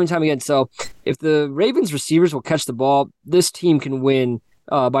that time and time again. So if the Ravens receivers will catch the ball, this team can win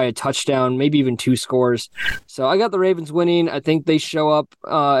by a touchdown, maybe even 2 scores. So I got the Ravens winning. I think they show up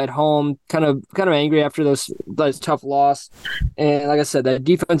at home kind of angry after those tough loss. And like I said, that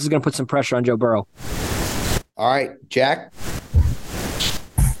defense is going to put some pressure on Joe Burrow. All right, Jack.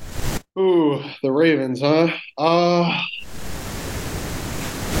 Ooh, the Ravens, huh?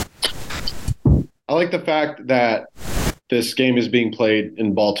 I like the fact that this game is being played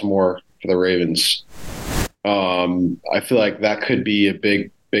in Baltimore for the Ravens. I feel like that could be a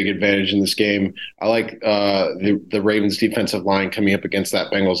big advantage in this game. I like the Ravens defensive line coming up against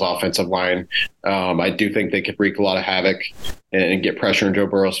that Bengals offensive line. I do think they could wreak a lot of havoc and get pressure in Joe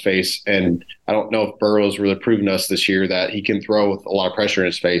Burrow's face. And I don't know if Burrow's really proven us this year that he can throw with a lot of pressure in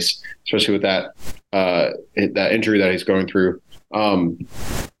his face, especially with that injury that he's going through.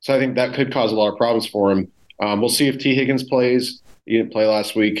 So I think that could cause a lot of problems for him. We'll see if T. Higgins plays. He didn't play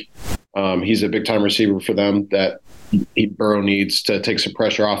last week. He's a big-time receiver for them that Burrow needs to take some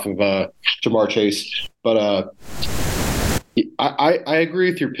pressure off of Jamar Chase. But I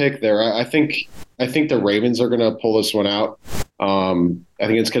agree with your pick there. I think the Ravens are going to pull this one out. I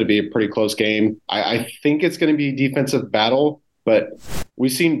think it's going to be a pretty close game. I think it's going to be a defensive battle, but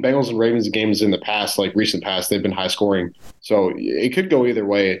we've seen Bengals and Ravens games in the past, like recent past, they've been high scoring. So it could go either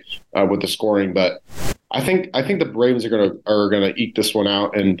way with the scoring, but I think the Ravens are gonna eke this one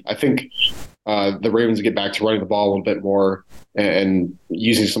out, and I think the Ravens get back to running the ball a little bit more and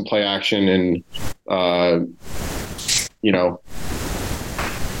using some play action and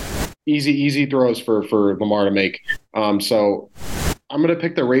easy throws for Lamar to make. So I'm gonna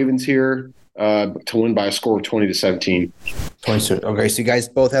pick the Ravens here to win by a score of 20-17. 22. Okay, so you guys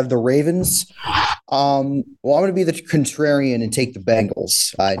both have the Ravens. Well, I'm going to be the contrarian and take the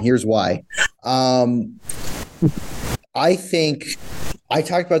Bengals. And here's why. I think I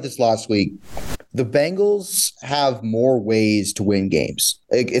talked about this last week. The Bengals have more ways to win games.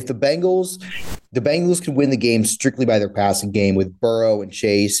 If the Bengals can win the game strictly by their passing game with Burrow and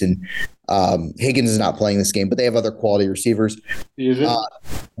Chase, and Higgins is not playing this game, but they have other quality receivers.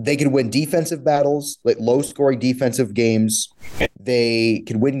 They can win defensive battles, like low-scoring defensive games. They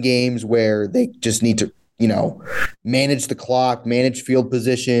can win games where they just need to, manage the clock, manage field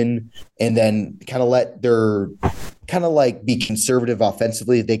position, and then kind of let their be conservative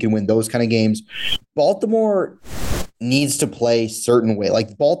offensively. They can win those kind of games. Baltimore needs to play certain way.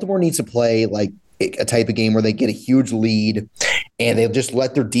 Like Baltimore needs to play like a type of game where they get a huge lead and they'll just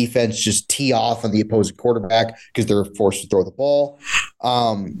let their defense just tee off on the opposing quarterback because they're forced to throw the ball.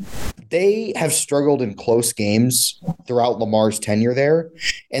 They have struggled in close games throughout Lamar's tenure there,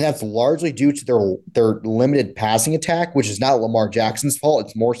 and that's largely due to their limited passing attack, which is not Lamar Jackson's fault.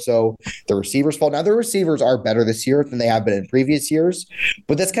 It's more so the receivers' fault. Now, their receivers are better this year than they have been in previous years,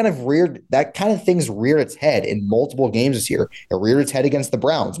 but that's kind of reared – that kind of thing's reared its head in multiple games this year. It reared its head against the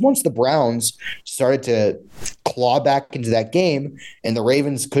Browns. Once the Browns started to claw back into that game and the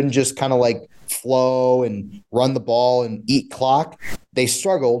Ravens couldn't just kind of like flow and run the ball and eat clock, they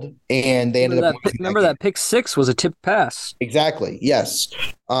struggled and they ended up – Remember that pick six was a tipped pass. Exactly, yes.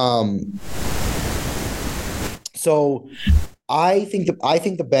 So I think the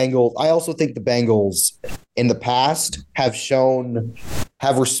Bengals. I also think the Bengals in the past have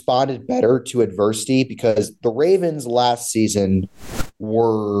responded better to adversity, because the Ravens last season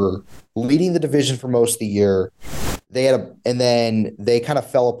were leading the division for most of the year. And then they kind of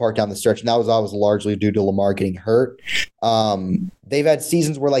fell apart down the stretch, and that was always largely due to Lamar getting hurt. They've had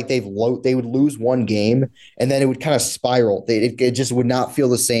seasons where like they would lose one game and then it would kind of spiral. It just would not feel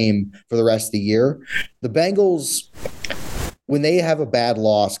the same for the rest of the year. The Bengals, when they have a bad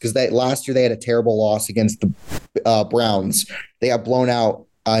loss, because last year they had a terrible loss against the Browns. They got blown out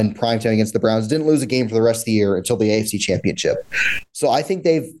in primetime against the Browns. Didn't lose a game for the rest of the year until the AFC Championship. So I think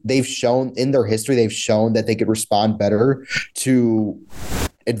they've shown in their history, they've shown that they could respond better to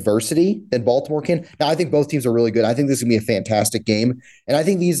adversity than Baltimore can. Now, I think both teams are really good. I think this is going to be a fantastic game. And I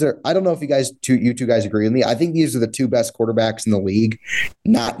think these are, I don't know if you two guys agree with me. I think these are the two best quarterbacks in the league,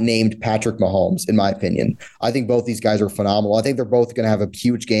 not named Patrick Mahomes, in my opinion. I think both these guys are phenomenal. I think they're both going to have a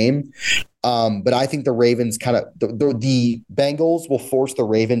huge game. But I think the Ravens the Bengals will force the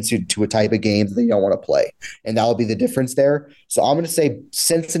Ravens to a type of game that they don't want to play. And that'll be the difference there. So I'm going to say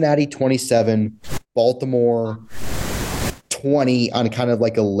Cincinnati 27, Baltimore 20 on kind of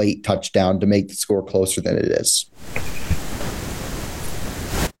like a late touchdown to make the score closer than it is.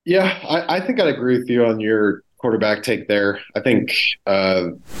 Yeah, I think I'd agree with you on your quarterback take there. I think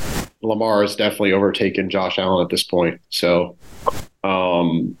Lamar has definitely overtaken Josh Allen at this point. So,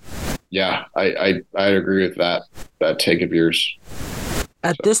 yeah, I agree with that take of yours.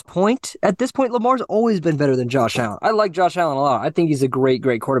 At this point, Lamar's always been better than Josh Allen. I like Josh Allen a lot. I think he's a great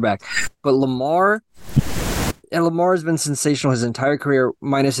quarterback. But Lamar has been sensational his entire career,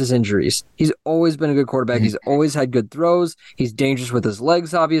 minus his injuries. He's always been a good quarterback. He's always had good throws. He's dangerous with his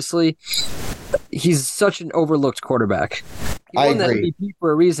legs, obviously. He's such an overlooked quarterback. He won the MVP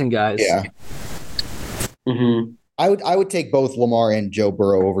for a reason, guys. Yeah. Mm-hmm. I would take both Lamar and Joe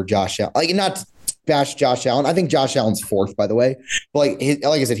Burrow over Josh Allen. Like, not to bash Josh Allen. I think Josh Allen's fourth, by the way. But like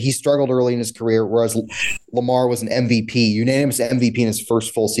I said, he struggled early in his career, whereas Lamar was an MVP, unanimous MVP in his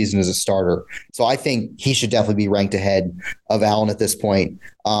first full season as a starter. So I think he should definitely be ranked ahead of Allen at this point.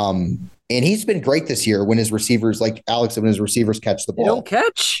 And he's been great this year when his receivers, like Alex said, when his receivers catch the ball.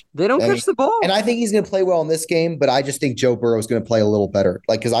 They don't catch the ball. And I think he's going to play well in this game, but I just think Joe Burrow is going to play a little better.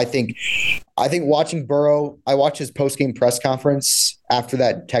 Like, because I think watching Burrow, I watched his post-game press conference after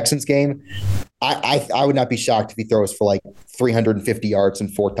that Texans game. I would not be shocked if he throws for like 350 yards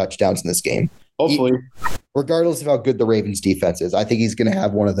and 4 touchdowns in this game. Hopefully. Regardless of how good the Ravens defense is, I think he's going to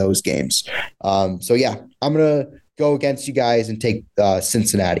have one of those games. So yeah, I'm going to go against you guys and take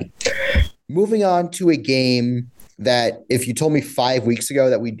Cincinnati. Moving on to a game that if you told me 5 weeks ago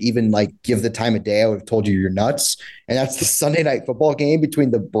that we'd even like give the time of day, I would have told you you're nuts. And that's the Sunday night football game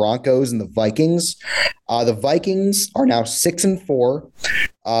between the Broncos and the Vikings. The Vikings are now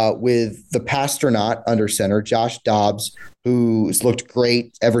 6-4 with the Pastronaut under center, Josh Dobbs, who's looked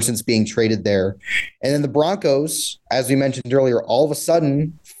great ever since being traded there. And then the Broncos, as we mentioned earlier, all of a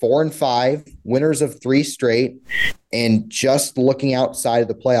sudden 4-5, winners of 3 straight, and just looking outside of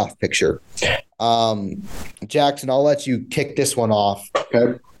the playoff picture. Jackson, I'll let you kick this one off.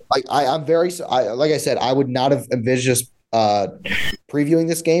 Okay. Like I said, I would not have envisioned us previewing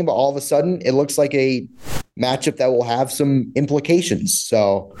this game, but all of a sudden it looks like a matchup that will have some implications.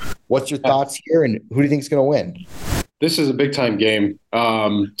 So what's your thoughts here, and who do you think is going to win? This is a big-time game.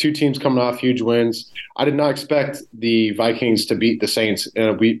 2 teams coming off huge wins. I did not expect the Vikings to beat the Saints.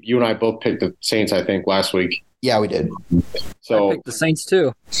 You and I both picked the Saints, I think, last week. Yeah, we did. So I picked the Saints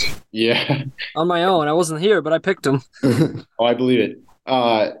too. Yeah. On my own. I wasn't here, but I picked them. Oh, I believe it.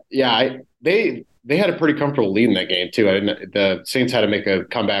 They had a pretty comfortable lead in that game too. The Saints had to make a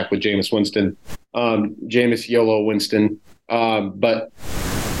comeback with Jameis Winston. Jameis YOLO Winston. I'm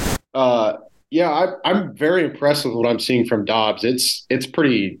very impressed with what I'm seeing from Dobbs. It's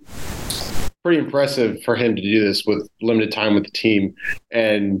pretty impressive for him to do this with limited time with the team,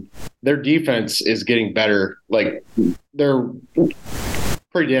 and their defense is getting better. Like, they're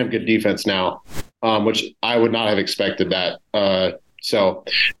pretty damn good defense now, which I would not have expected that.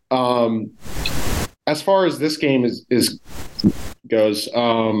 As far as this game goes,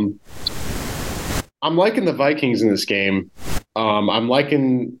 I'm liking the Vikings in this game. I'm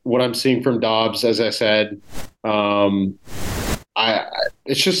liking what I'm seeing from Dobbs, as I said.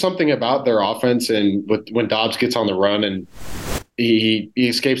 It's just something about their offense, and when Dobbs gets on the run and he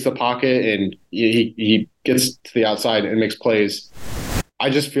escapes the pocket and he gets to the outside and makes plays. I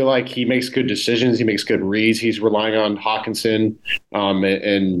just feel like he makes good decisions. He makes good reads. He's relying on Hawkinson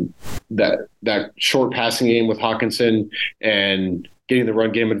and that short passing game with Hawkinson and getting the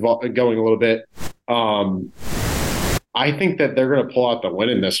run game going a little bit. I think that they're going to pull out the win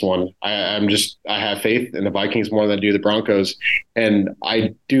in this one. I have faith in the Vikings more than I do the Broncos, and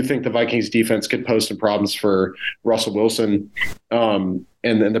I do think the Vikings defense could pose some problems for Russell Wilson, and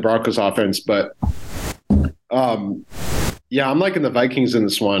the Broncos offense. But yeah, I'm liking the Vikings in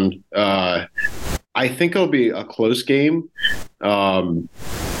this one. I think it'll be a close game.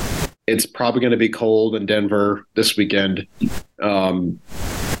 It's probably going to be cold in Denver this weekend.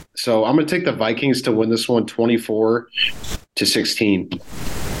 So I'm going to take the Vikings to win this one 24-16.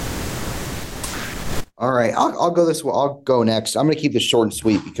 All right, I'll go this way. I'll go next. I'm going to keep this short and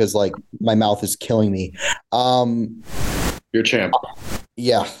sweet because like my mouth is killing me. You're champ.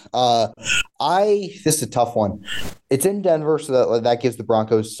 Yeah. This is a tough one. It's in Denver, so that gives the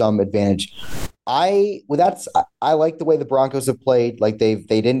Broncos some advantage. I like the way the Broncos have played. Like they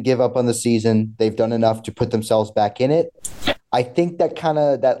didn't give up on the season. They've done enough to put themselves back in it. I think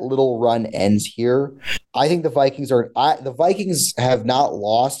that little run ends here. I think the Vikings have not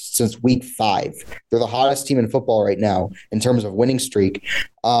lost since week 5. They're the hottest team in football right now in terms of winning streak.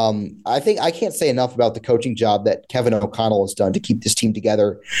 I think I can't say enough about the coaching job that Kevin O'Connell has done to keep this team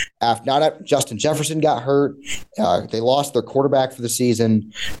together. After Justin Jefferson got hurt, they lost their quarterback for the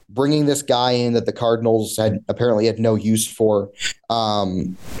season. Bringing this guy in that the Cardinals apparently had no use for,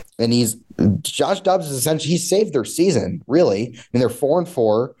 and Josh Dobbs is essentially he saved their season. Really, I mean they're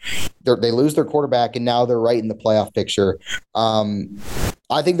 4-4. They lose their quarterback, and now they're right in the playoff picture.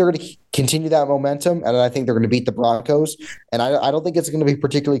 I think they're going to continue that momentum, and I think they're going to beat the Broncos. And I don't think it's going to be a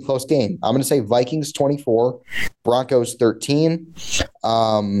particularly close game. I'm going to say Vikings 24, Broncos 13.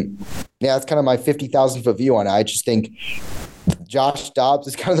 That's kind of my 50,000-foot view on it. I just think Josh Dobbs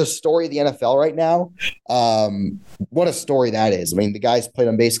is kind of the story of the NFL right now. What a story that is. I mean, the guy's played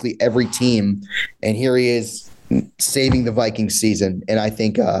on basically every team, and here he is saving the Vikings season. And I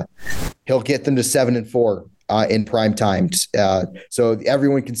think he'll get them to 7-4. In prime time, so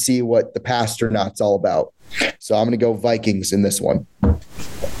everyone can see what the Pasternot's all about. So I'm going to go Vikings in this one.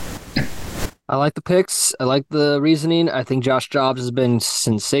 I like the picks. I like the reasoning. I think Josh Dobbs has been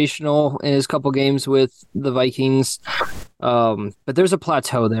sensational in his couple games with the Vikings. But there's a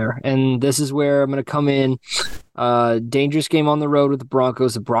plateau there, and this is where I'm going to come in. Dangerous game on the road with the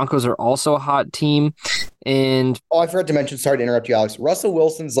Broncos. The Broncos are also a hot team. And I forgot to mention, sorry to interrupt you, Alex. Russell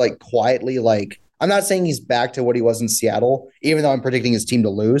Wilson's quietly I'm not saying he's back to what he was in Seattle, even though I'm predicting his team to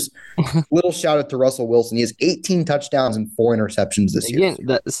lose. Little shout out to Russell Wilson. He has 18 touchdowns and 4 interceptions this year.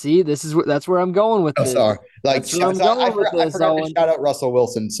 That's where I'm going with this. Sorry. I forgot to shout out Russell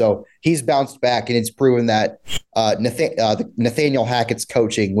Wilson. So he's bounced back, and it's proven that Nathaniel Hackett's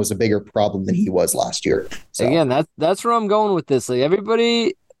coaching was a bigger problem than he was last year. So. Again, that's where I'm going with this.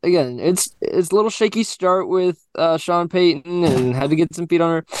 Everybody. Again, it's a little shaky start with Sean Payton and had to get some feet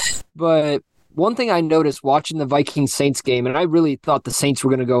on her, but one thing I noticed watching the Vikings-Saints game, and I really thought the Saints were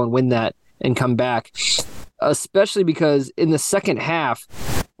going to go and win that and come back, especially because in the second half,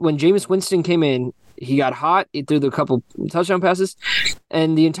 when Jameis Winston came in, he got hot. He threw a couple touchdown passes.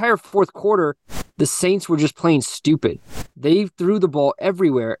 And the entire fourth quarter, the Saints were just playing stupid. They threw the ball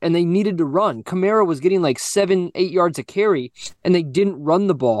everywhere, and they needed to run. Kamara was getting 7-8 yards a carry, and they didn't run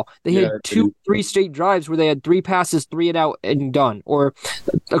the ball. They had 2-3 straight drives where they had 3 passes, 3 and out, and done. Or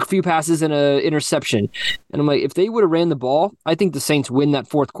a few passes and an interception. And I'm like, if they would have ran the ball, I think the Saints win that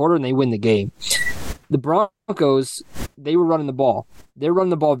fourth quarter, and they win the game. The Broncos, they were running the ball. They're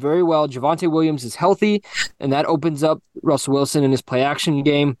running the ball very well. Javonte Williams is healthy, and that opens up Russell Wilson in his play-action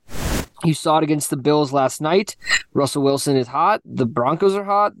game. You saw it against the Bills last night. Russell Wilson is hot. The Broncos are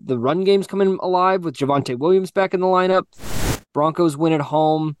hot. The run game's coming alive with Javonte Williams back in the lineup. Broncos win at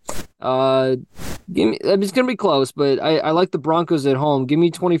home. It's going to be close, but I like the Broncos at home. Give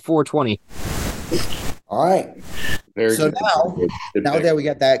me 24-20. All right. Now that we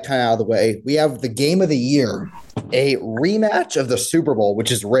got that kind of out of the way, we have the game of the year, a rematch of the Super Bowl,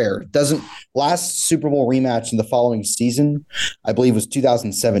 which is rare. Last Super Bowl rematch in the following season, I believe, was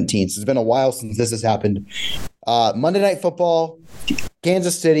 2017. So it's been a while since this has happened. Monday Night Football,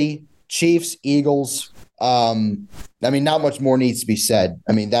 Kansas City, Chiefs, Eagles. Not much more needs to be said.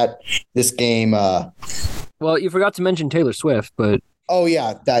 This game. Well, you forgot to mention Taylor Swift, but. Oh,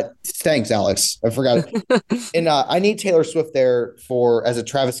 yeah. Thanks, Alex. I forgot. And I need Taylor Swift there as a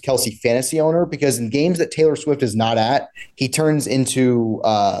Travis Kelce fantasy owner, because in games that Taylor Swift is not at, he turns into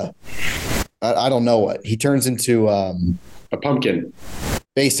I don't know what. He turns into a pumpkin.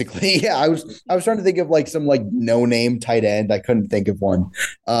 Basically, yeah. I was trying to think of some no-name tight end. I couldn't think of one.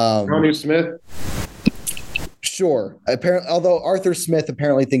 Jonnu Smith. Sure. Apparently, although Arthur Smith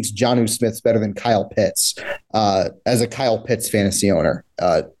apparently thinks Jonnu Smith's better than Kyle Pitts, as a Kyle Pitts fantasy owner.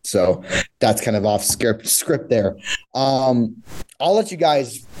 So that's kind of off script there. I'll let you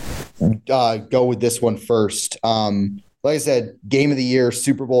guys go with this one first. Like I said, game of the year,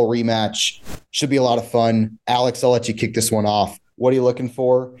 Super Bowl rematch. Should be a lot of fun. Alex, I'll let you kick this one off. What are you looking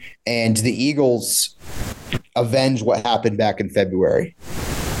for? And do the Eagles avenge what happened back in February?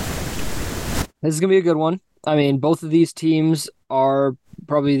 This is going to be a good one. I mean, both of these teams are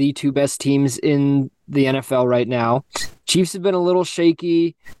probably the two best teams in the NFL right now. Chiefs have been a little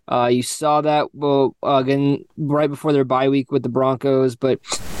shaky. You saw that again right before their bye week with the Broncos, but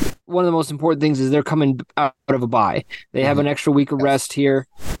one of the most important things is they're coming out of a bye. They have an extra week of rest here.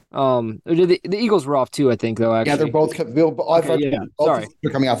 The Eagles were off too, I think, though. Actually, yeah, they're both. Sorry,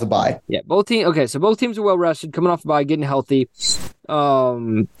 they're coming off the bye. Yeah, both teams. Okay, so both teams are well rested, coming off the bye, getting healthy.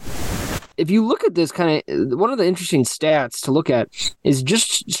 If you look at this one of the interesting stats to look at is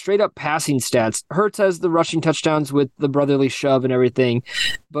just straight up passing stats. Hurts has the rushing touchdowns with the brotherly shove and everything,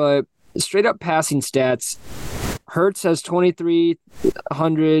 but straight up passing stats, Hurts has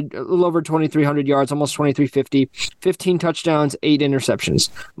 2,300, a little over 2,300 yards, almost 2,350, 15 touchdowns, 8 interceptions.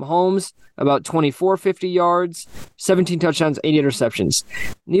 Mahomes, about 2,450 yards, 17 touchdowns, 8 interceptions.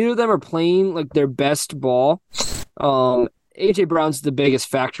 Neither of them are playing like their best ball. A.J. Brown's the biggest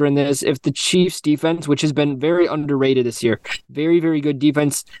factor in this. If the Chiefs defense, which has been very underrated this year, very, very good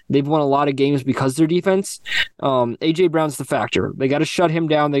defense, they've won a lot of games because of their defense. A.J. Brown's the factor. They got to shut him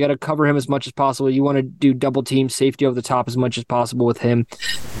down. They got to cover him as much as possible. You want to do double team safety over the top as much as possible with him.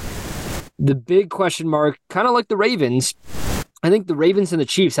 The big question mark, kind of like the Ravens, I think the Ravens and the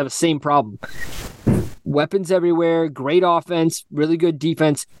Chiefs have the same problem. Weapons everywhere, great offense, really good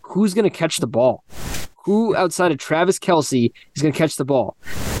defense. Who's going to catch the ball? Who outside of Travis Kelce is going to catch the ball?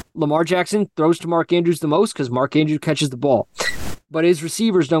 Lamar Jackson throws to Mark Andrews the most because Mark Andrews catches the ball. But his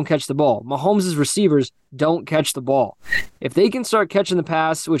receivers don't catch the ball. Mahomes' receivers don't catch the ball. If they can start catching the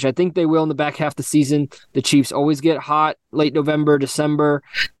pass, which I think they will in the back half of the season, the Chiefs always get hot late November, December.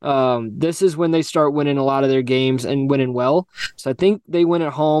 This is when they start winning a lot of their games and winning well. So I think they win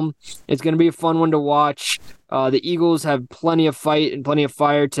at home. It's going to be a fun one to watch. The Eagles have plenty of fight and plenty of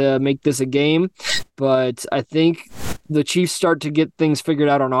fire to make this a game, but I think the Chiefs start to get things figured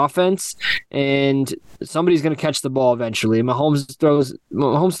out on offense, and somebody's going to catch the ball eventually. Mahomes throws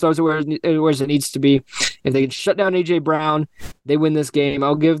it where it needs to be. If they can shut down A.J. Brown, they win this game.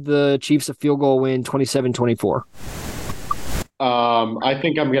 I'll give the Chiefs a field goal win, 27-24. I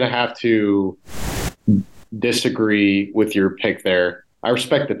think I'm going to have to disagree with your pick there. I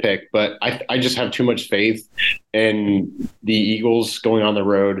respect the pick, but I just have too much faith in the Eagles going on the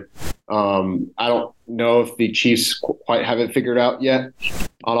road. I don't know if the Chiefs quite have it figured out yet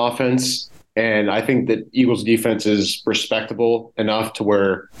on offense. And I think that Eagles defense is respectable enough to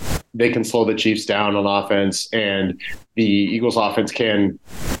where they can slow the Chiefs down on offense, and the Eagles offense can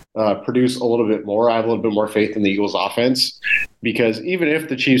produce a little bit more. I have a little bit more faith in the Eagles offense because even if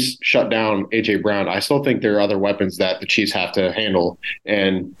the Chiefs shut down A.J. Brown, I still think there are other weapons that the Chiefs have to handle.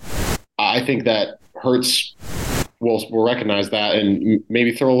 And I think that Hurts will recognize that and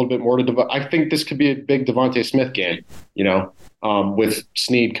maybe throw a little bit more to I think this could be a big Devontae Smith game, with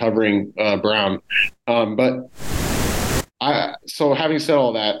Snead covering Brown. So having said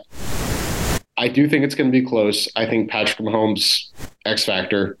all that, I do think it's going to be close. I think Patrick Mahomes X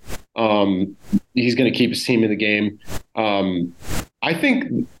factor. He's going to keep his team in the game. I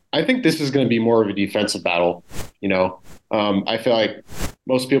think this is going to be more of a defensive battle. I feel like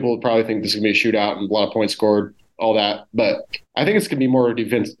most people would probably think this is going to be a shootout and a lot of points scored, all that. But I think it's going to be more of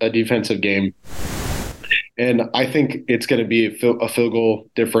a defensive game. And I think it's going to be a field goal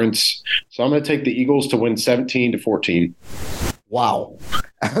difference. So I'm going to take the Eagles to win 17-14. Wow.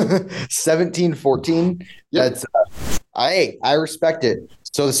 17-14. Yep. That's I respect it.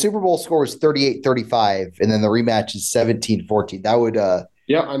 So the Super Bowl score is 38-35, and then the rematch is 17-14. That would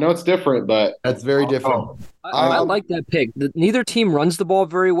yeah, I know it's different, but that's very different. I like that pick. Neither team runs the ball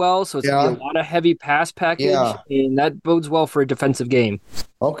very well, so it's going to be a lot of heavy pass package, and that bodes well for a defensive game.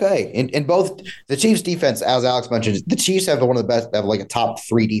 Okay. And both the Chiefs defense, as Alex mentioned, the Chiefs have one of the best, have like a top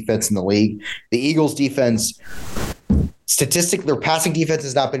 3 defense in the league. The Eagles defense, statistically, their passing defense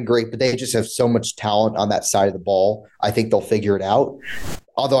has not been great, but they just have so much talent on that side of the ball. I think they'll figure it out.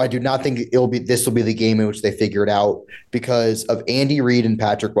 Although I do not think this will be the game in which they figure it out because of Andy Reid and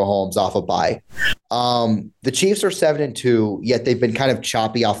Patrick Mahomes off a bye. The Chiefs are 7-2, yet they've been kind of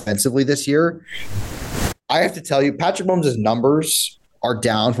choppy offensively this year. I have to tell you, Patrick Mahomes' numbers are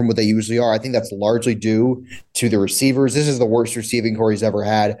down from what they usually are. I think that's largely due to the receivers. This is the worst receiving core he's ever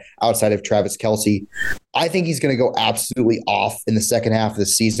had outside of Travis Kelce. I think he's going to go absolutely off in the second half of the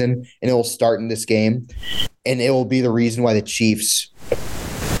season, and it will start in this game, and it will be the reason why the Chiefs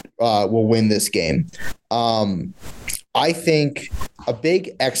will win this game. I think a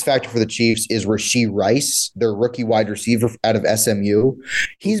big X factor for the Chiefs is Rashee Rice, their rookie wide receiver out of SMU.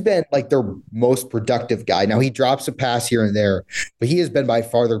 He's been like their most productive guy. Now, he drops a pass here and there, but he has been by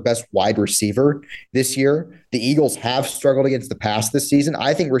far their best wide receiver this year. The Eagles have struggled against the pass this season.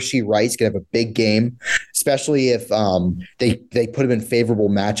 I think Rashee Rice could have a big game, especially if they put him in favorable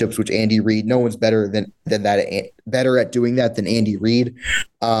matchups, which Andy Reid, no one's better at doing that than Andy Reid.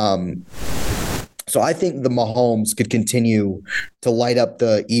 So I think the Mahomes could continue to light up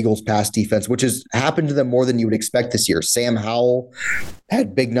the Eagles' pass defense, which has happened to them more than you would expect this year. Sam Howell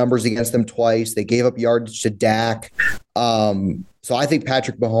had big numbers against them twice. They gave up yardage to Dak. So I think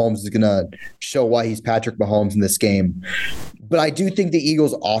Patrick Mahomes is going to show why he's Patrick Mahomes in this game. But I do think the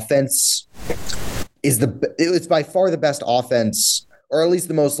Eagles' offense it's by far the best offense, or at least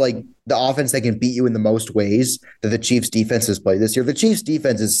the offense that can beat you in the most ways that the Chiefs defense has played this year. The Chiefs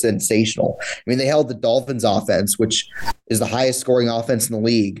defense is sensational. I mean, they held the Dolphins offense, which is the highest scoring offense in the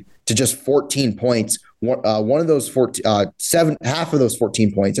league, to just 14 points. One of those 14, half of those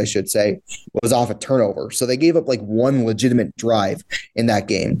 14 points, I should say, was off a turnover. So they gave up like one legitimate drive in that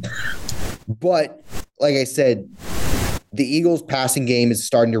game. But like I said, the Eagles' passing game is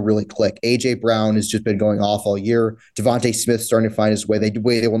starting to really click. A.J. Brown has just been going off all year. Devontae Smith's starting to find his way.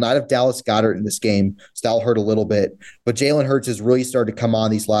 They will not have Dallas Goedert in this game, so that'll hurt a little bit. But Jalen Hurts has really started to come on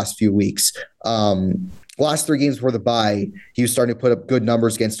these last few weeks. Last 3 games before the bye, he was starting to put up good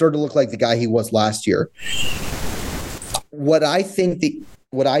numbers again, started to look like the guy he was last year. What I think the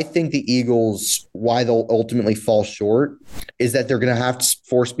Eagles, why they'll ultimately fall short, is that they're going to have to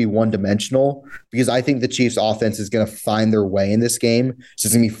force be one-dimensional, because I think the Chiefs' offense is going to find their way in this game. So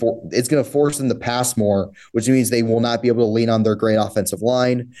it's going to force them to pass more, which means they will not be able to lean on their great offensive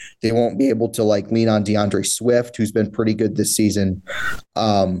line. They won't be able to lean on DeAndre Swift, who's been pretty good this season.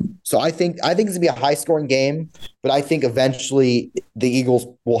 So I think it's going to be a high-scoring game, but I think eventually the Eagles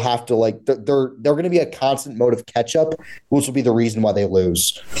will have to they're going to be a constant mode of catch-up, which will be the reason why they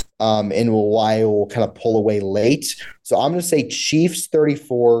lose. And why it will kind of pull away late. So I'm going to say Chiefs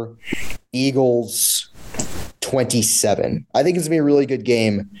 34, Eagles 27. I think it's going to be a really good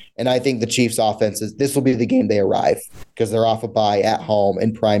game, and I think the Chiefs offense this will be the game they arrive, because they're off a bye at home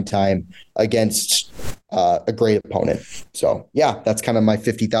in prime time against a great opponent. So yeah, that's kind of my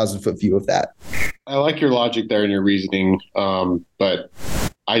 50,000-foot view of that. I like your logic there and your reasoning, but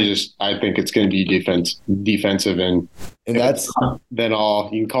I think it's going to be defensive, and that's then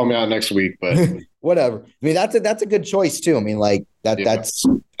you can call me out next week, but whatever. I mean, that's a good choice too. I mean, that's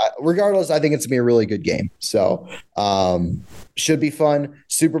regardless, I think it's gonna be a really good game. So should be fun.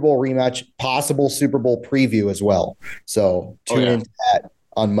 Super Bowl rematch, possible Super Bowl preview as well. So tune into that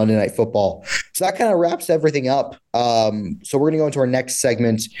on Monday Night Football. So that kind of wraps everything up. So we're gonna go into our next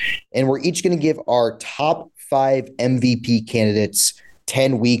segment, and we're each gonna give our top 5 MVP candidates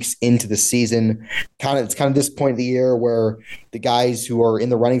 10 weeks into the season. It's kind of this point of the year where the guys who are in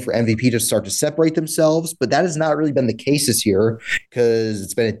the running for MVP just start to separate themselves, but that has not really been the case this year, because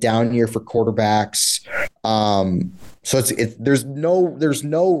it's been a down year for quarterbacks. So there's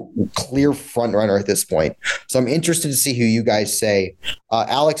no clear front runner at this point. So I'm interested to see who you guys say.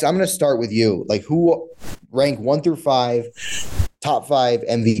 Alex, I'm going to start with you. Who rank 1 through 5, top 5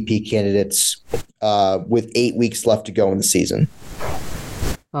 MVP candidates with 8 weeks left to go in the season?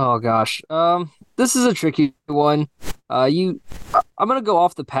 Oh gosh, this is a tricky one. I'm gonna go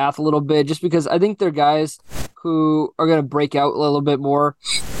off the path a little bit, just because I think they're guys who are gonna break out a little bit more.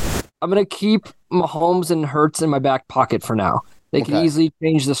 I'm gonna keep Mahomes and Hurts in my back pocket for now. They can easily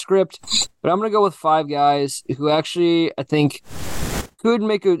change the script, but I'm gonna go with 5 guys who actually I think could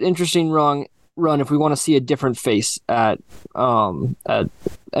make an interesting run if we want to see a different face at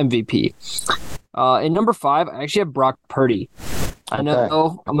MVP. In number 5, I actually have Brock Purdy. I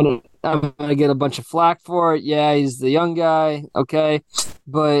know I'm gonna get a bunch of flack for it. Yeah, he's the young guy, okay.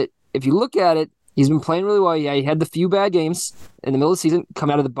 But if you look at it, he's been playing really well. Yeah, he had the few bad games in the middle of the season. Come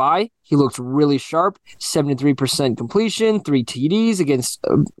out of the bye, he looked really sharp. 73% completion, 3 TDs against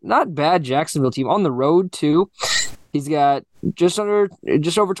a not bad Jacksonville team on the road too. He's got just over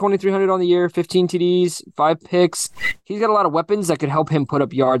 2,300 on the year, 15 TDs, 5 picks. He's got a lot of weapons that could help him put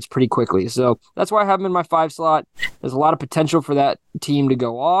up yards pretty quickly. So that's why I have him in my 5 slot. There's a lot of potential for that team to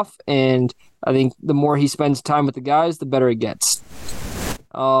go off, and I think the more he spends time with the guys, the better it gets.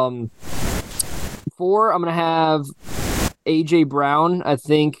 4, I'm going to have A.J. Brown. I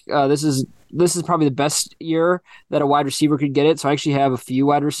think this is this is probably the best year that a wide receiver could get it. So I actually have a few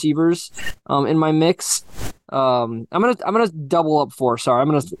wide receivers in my mix. I'm gonna double up 4. Sorry,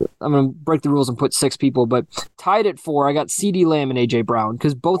 I'm gonna break the rules and put 6 people, but tied at 4, I got CeeDee Lamb and AJ Brown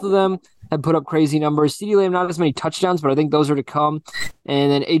because both of them have put up crazy numbers. CeeDee Lamb not as many touchdowns, but I think those are to come.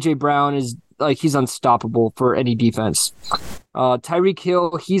 And then AJ Brown is he's unstoppable for any defense. Tyreek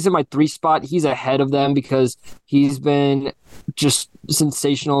Hill, he's in my 3 spot. He's ahead of them because he's been just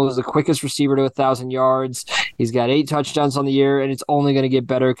sensational. He's the quickest receiver to 1,000 yards. He's got 8 touchdowns on the year, and it's only going to get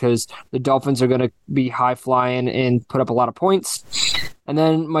better because the Dolphins are going to be high flying and put up a lot of points. And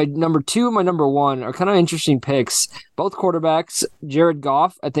then my number 2 and my number 1 are kind of interesting picks. Both quarterbacks, Jared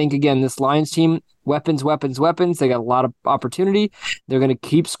Goff. I think, again, this Lions team, weapons. They got a lot of opportunity. They're going to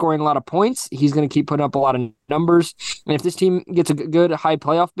keep scoring a lot of points. He's going to keep putting up a lot of numbers. And if this team gets a good high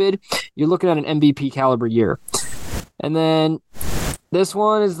playoff bid, you're looking at an MVP caliber year. And then this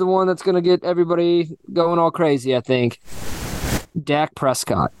one is the one that's going to get everybody going all crazy, I think. Dak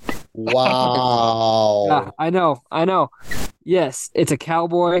Prescott. Wow. Yeah, I know. Yes, it's a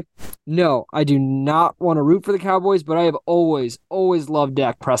Cowboy. No, I do not want to root for the Cowboys, but I have always loved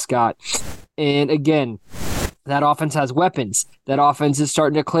Dak Prescott. And again, that offense has weapons. That offense is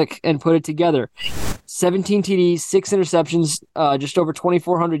starting to click and put it together. 17 TDs, 6 interceptions, just over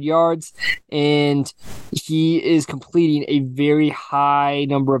 2,400 yards, and he is completing a very high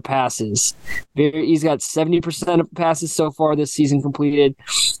number of passes. He's got 70% of passes so far this season completed.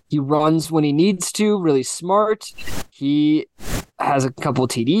 He runs when he needs to, really smart. He has a couple of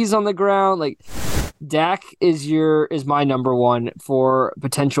TDs on the ground. Like, Dak is my number 1 for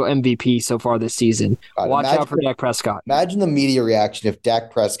potential MVP so far this season. Watch out for Dak Prescott. Imagine the media reaction if Dak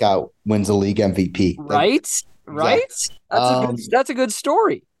Prescott wins the league MVP. Right? That's a good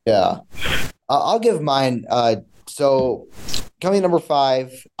story. Yeah. I'll give mine. So coming number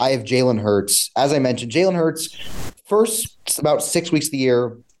 5, I have Jalen Hurts. As I mentioned, Jalen Hurts, first about 6 weeks of the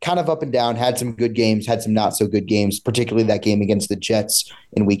year, kind of up and down, had some good games, had some not so good games, particularly that game against the Jets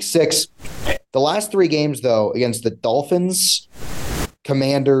in week 6. The last 3 games, though, against the Dolphins,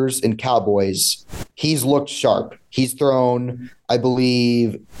 Commanders, and Cowboys, he's looked sharp. He's thrown, I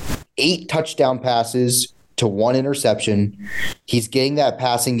believe, 8 touchdown passes to 1 interception. He's getting that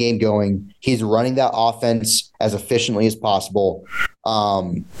passing game going. He's running that offense as efficiently as possible.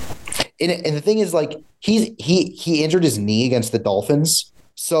 And the thing is, like, he injured his knee against the Dolphins,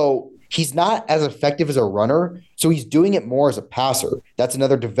 so he's not as effective as a runner, so he's doing it more as a passer. That's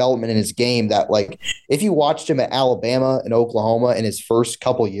another development in his game that, like, if you watched him at Alabama and Oklahoma in his first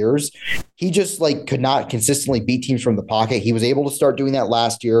couple years, he just, like, could not consistently beat teams from the pocket. He was able to start doing that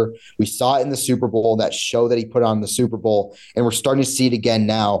last year. We saw it in the Super Bowl, that show that he put on the Super Bowl, and we're starting to see it again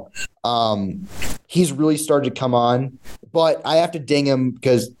now. He's really started to come on, but I have to ding him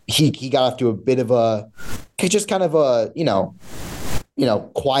because he got off to a bit of a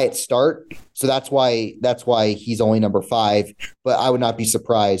quiet start. So that's why he's only number 5. But I would not be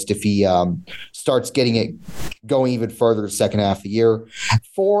surprised if he starts getting it going even further the second half of the year.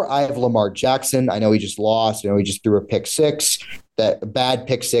 4, I have Lamar Jackson. I know he just lost. I know he just threw a pick 6, a bad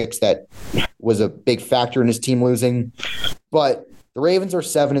pick 6 that was a big factor in his team losing. But the Ravens are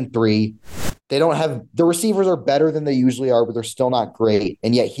 7-3. They don't have – the receivers are better than they usually are, but they're still not great.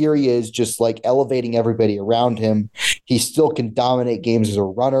 And yet here he is just, like, elevating everybody around him. He still can dominate games as a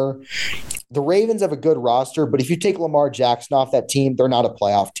runner. The Ravens have a good roster, but if you take Lamar Jackson off that team, they're not a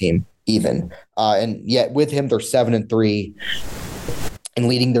playoff team even. And yet with him, they're 7-3 and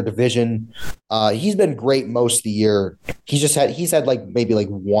leading their division. He's been great most of the year. He's had like maybe like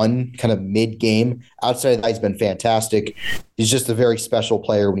one kind of mid game. Outside of that, he's been fantastic. He's just a very special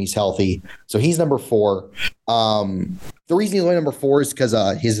player when he's healthy. So he's number 4. The reason he's only number 4 is because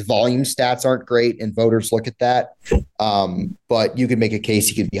his volume stats aren't great, and voters look at that. But you could make a case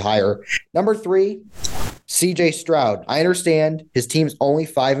he could be higher. Number 3, CJ Stroud. I understand his team's only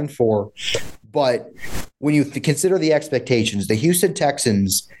 5-4, but when you consider the expectations, the Houston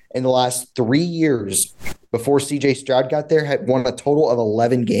Texans in the last 3 years before CJ Stroud got there had won a total of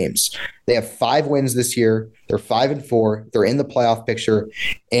 11 games. They have 5 wins this year. They're 5-4. They're in the playoff picture.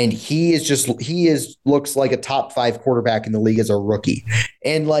 And he looks like a top 5 quarterback in the league as a rookie.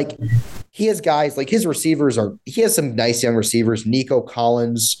 And like he has guys like he has some nice young receivers, Nico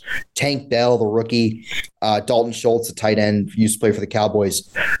Collins, Tank Dell, the rookie, Dalton Schultz, the tight end, used to play for the Cowboys.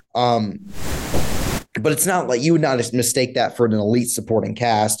 But it's not like you would not mistake that for an elite supporting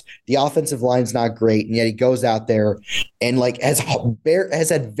cast. The offensive line's not great, and yet he goes out there and like has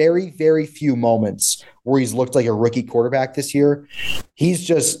had very, very few moments where he's looked like a rookie quarterback this year. He's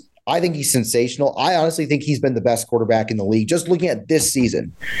just I think he's sensational. I honestly think he's been the best quarterback in the league. Just looking at this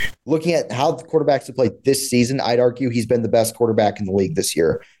season, looking at how the quarterbacks have played this season, I'd argue he's been the best quarterback in the league this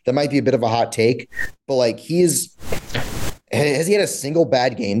year. That might be a bit of a hot take, but like has he had a single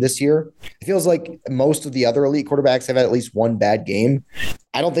bad game this year? It feels like most of the other elite quarterbacks have had at least one bad game.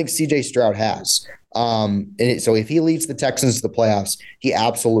 I don't think CJ Stroud has. So if he leads the Texans to the playoffs, he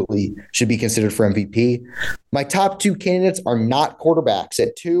absolutely should be considered for MVP. My top two candidates are not quarterbacks.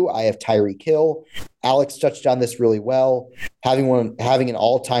 At 2, I have Tyreek Hill. Alex touched on this really well. Having an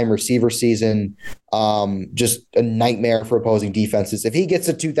all-time receiver season, just a nightmare for opposing defenses. If he gets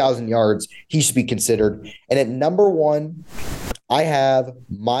to 2,000 yards, he should be considered. And at number 1, I have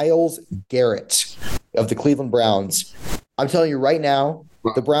Myles Garrett of the Cleveland Browns. I'm telling you right now,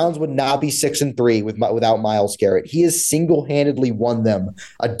 the Browns would not be 6-3 without Myles Garrett. He has single-handedly won them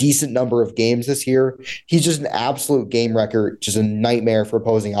a decent number of games this year. He's just an absolute game wrecker, just a nightmare for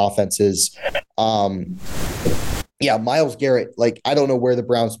opposing offenses. Myles Garrett, like, I don't know where the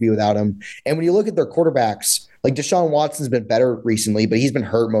Browns would be without him. And when you look at their quarterbacks, like Deshaun Watson's been better recently, but he's been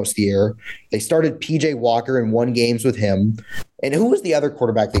hurt most of the year. They started PJ Walker and won games with him. And who was the other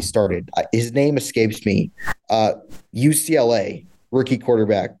quarterback they started? His name escapes me. UCLA. Rookie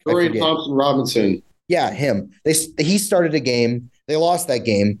quarterback. Corey Thompson Robinson. Yeah, him. He started a game. They lost that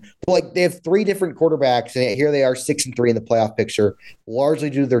game. But like they have 3 different quarterbacks, and here they are 6-3 in the playoff picture, largely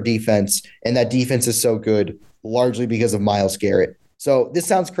due to their defense. And that defense is so good, largely because of Myles Garrett. So this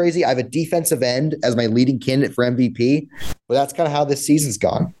sounds crazy. I have a defensive end as my leading candidate for MVP, but that's kind of how this season's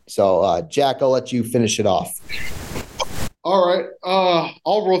gone. So Jack, I'll let you finish it off. All right.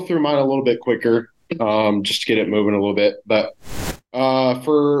 I'll roll through mine a little bit quicker, just to get it moving a little bit. But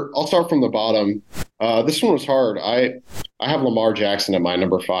I'll start from the bottom. This one was hard. I have Lamar Jackson at my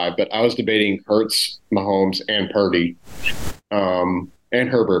number 5, but I was debating Hurts, Mahomes, and Purdy, and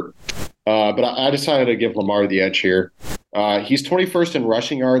Herbert. But I decided to give Lamar the edge here. He's 21st in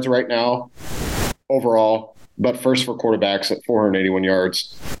rushing yards right now, overall, but first for quarterbacks at 481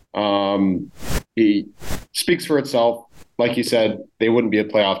 yards. He speaks for itself. Like you said, they wouldn't be a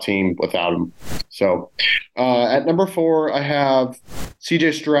playoff team without him. So at number 4, I have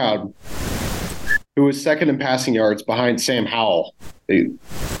CJ Stroud, who is second in passing yards behind Sam Howell.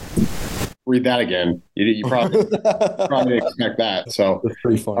 Read that again. You probably didn't expect that. So that's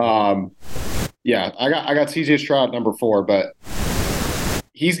pretty funny. I got CJ Stroud number 4, but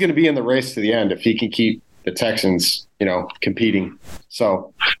he's going to be in the race to the end if he can keep the Texans, competing.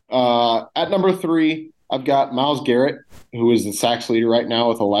 So at number 3, I've got Myles Garrett, who is the sacks leader right now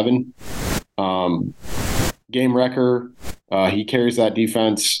with 11. Game wrecker. He carries that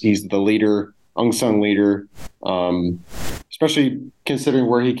defense. He's the leader, unsung leader, especially considering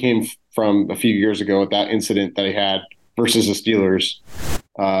where he came from a few years ago with that incident that he had versus the Steelers,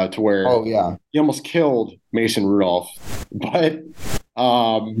 to where he almost killed Mason Rudolph. But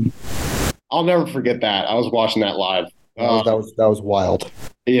I'll never forget that. I was watching that live. That was wild.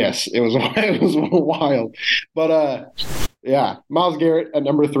 Yes, it was wild. But Myles Garrett at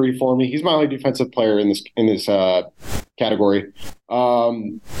number 3 for me. He's my only defensive player in this category.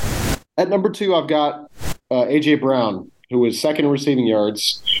 At number 2, I've got AJ Brown, who is second in receiving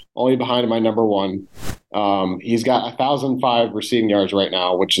yards, only behind my number 1. He's got 1,005 receiving yards right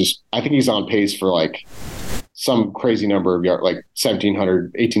now, which is, I think he's on pace for like some crazy number of yards, like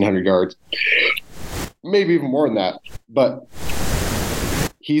 1,700, 1,800 yards, maybe even more than that. But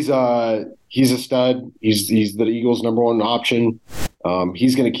he's a stud. He's the Eagles' number 1 option.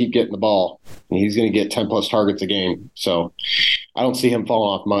 He's going to keep getting the ball, and he's going to get 10+ targets a game. So I don't see him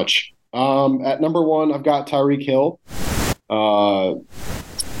falling off much. At number 1, I've got Tyreek Hill.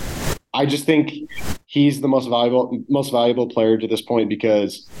 I just think he's the most valuable player to this point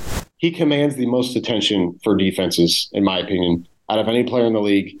because he commands the most attention for defenses, in my opinion, out of any player in the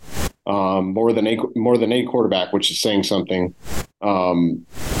league. More than a quarterback, which is saying something.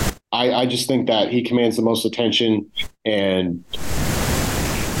 I just think that he commands the most attention, and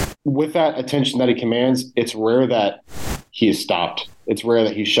with that attention that he commands, it's rare that he is stopped. It's rare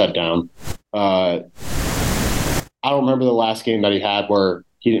that he's shut down. I don't remember the last game that he had where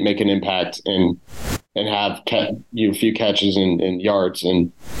he didn't make an impact and have a few catches and yards.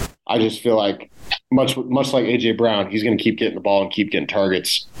 And I just feel like much like AJ Brown, he's going to keep getting the ball and keep getting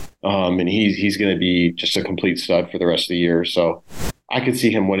targets. And he's going to be just a complete stud for the rest of the year. So I could see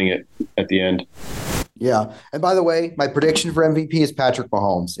him winning it at the end. Yeah. And by the way, my prediction for MVP is Patrick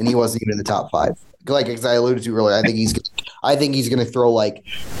Mahomes, and he wasn't even in the top 5. Like, as I alluded to earlier, I think he's going to throw like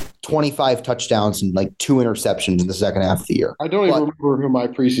 25 touchdowns and like 2 interceptions in the second half of the year. I don't even remember who my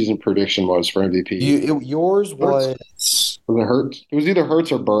preseason prediction was for MVP. Yours was Was it Hurts? It was either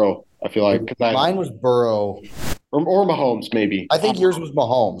Hurts or Burrow, I feel like. Mine was Burrow. Or Mahomes, maybe. I think yours was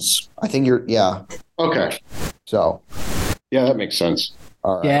Mahomes. I think yeah. Okay. So. Yeah, that makes sense.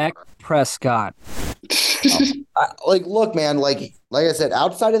 All right. Dak Prescott. Look, man, like I said,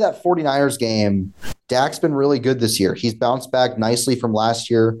 outside of that 49ers game, Dak's been really good this year. He's bounced back nicely from last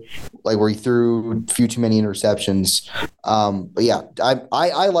year, like where he threw a few too many interceptions. But yeah,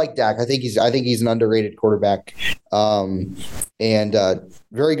 I like Dak. I think he's an underrated quarterback, and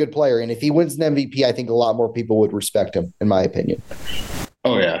very good player. And if he wins an MVP, I think a lot more people would respect him, in my opinion.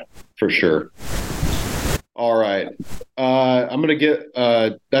 Oh yeah, for sure. All right. I'm going to get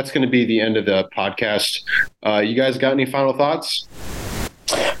that's going to be the end of the podcast. You guys got any final thoughts?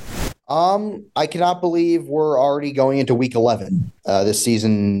 I cannot believe we're already going into week 11 this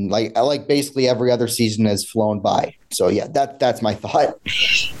season. Like basically every other season has flown by. So yeah, that's my thought.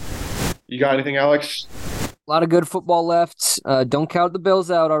 You got anything, Alex? A lot of good football left. Don't count the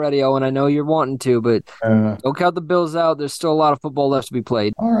Bills out already, Owen. I know you're wanting to, but don't count the Bills out. There's still a lot of football left to be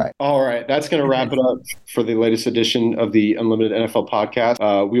played. All right. That's going to wrap it up for the latest edition of the Unlimited NFL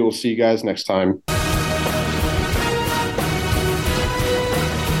podcast. We will see you guys next time.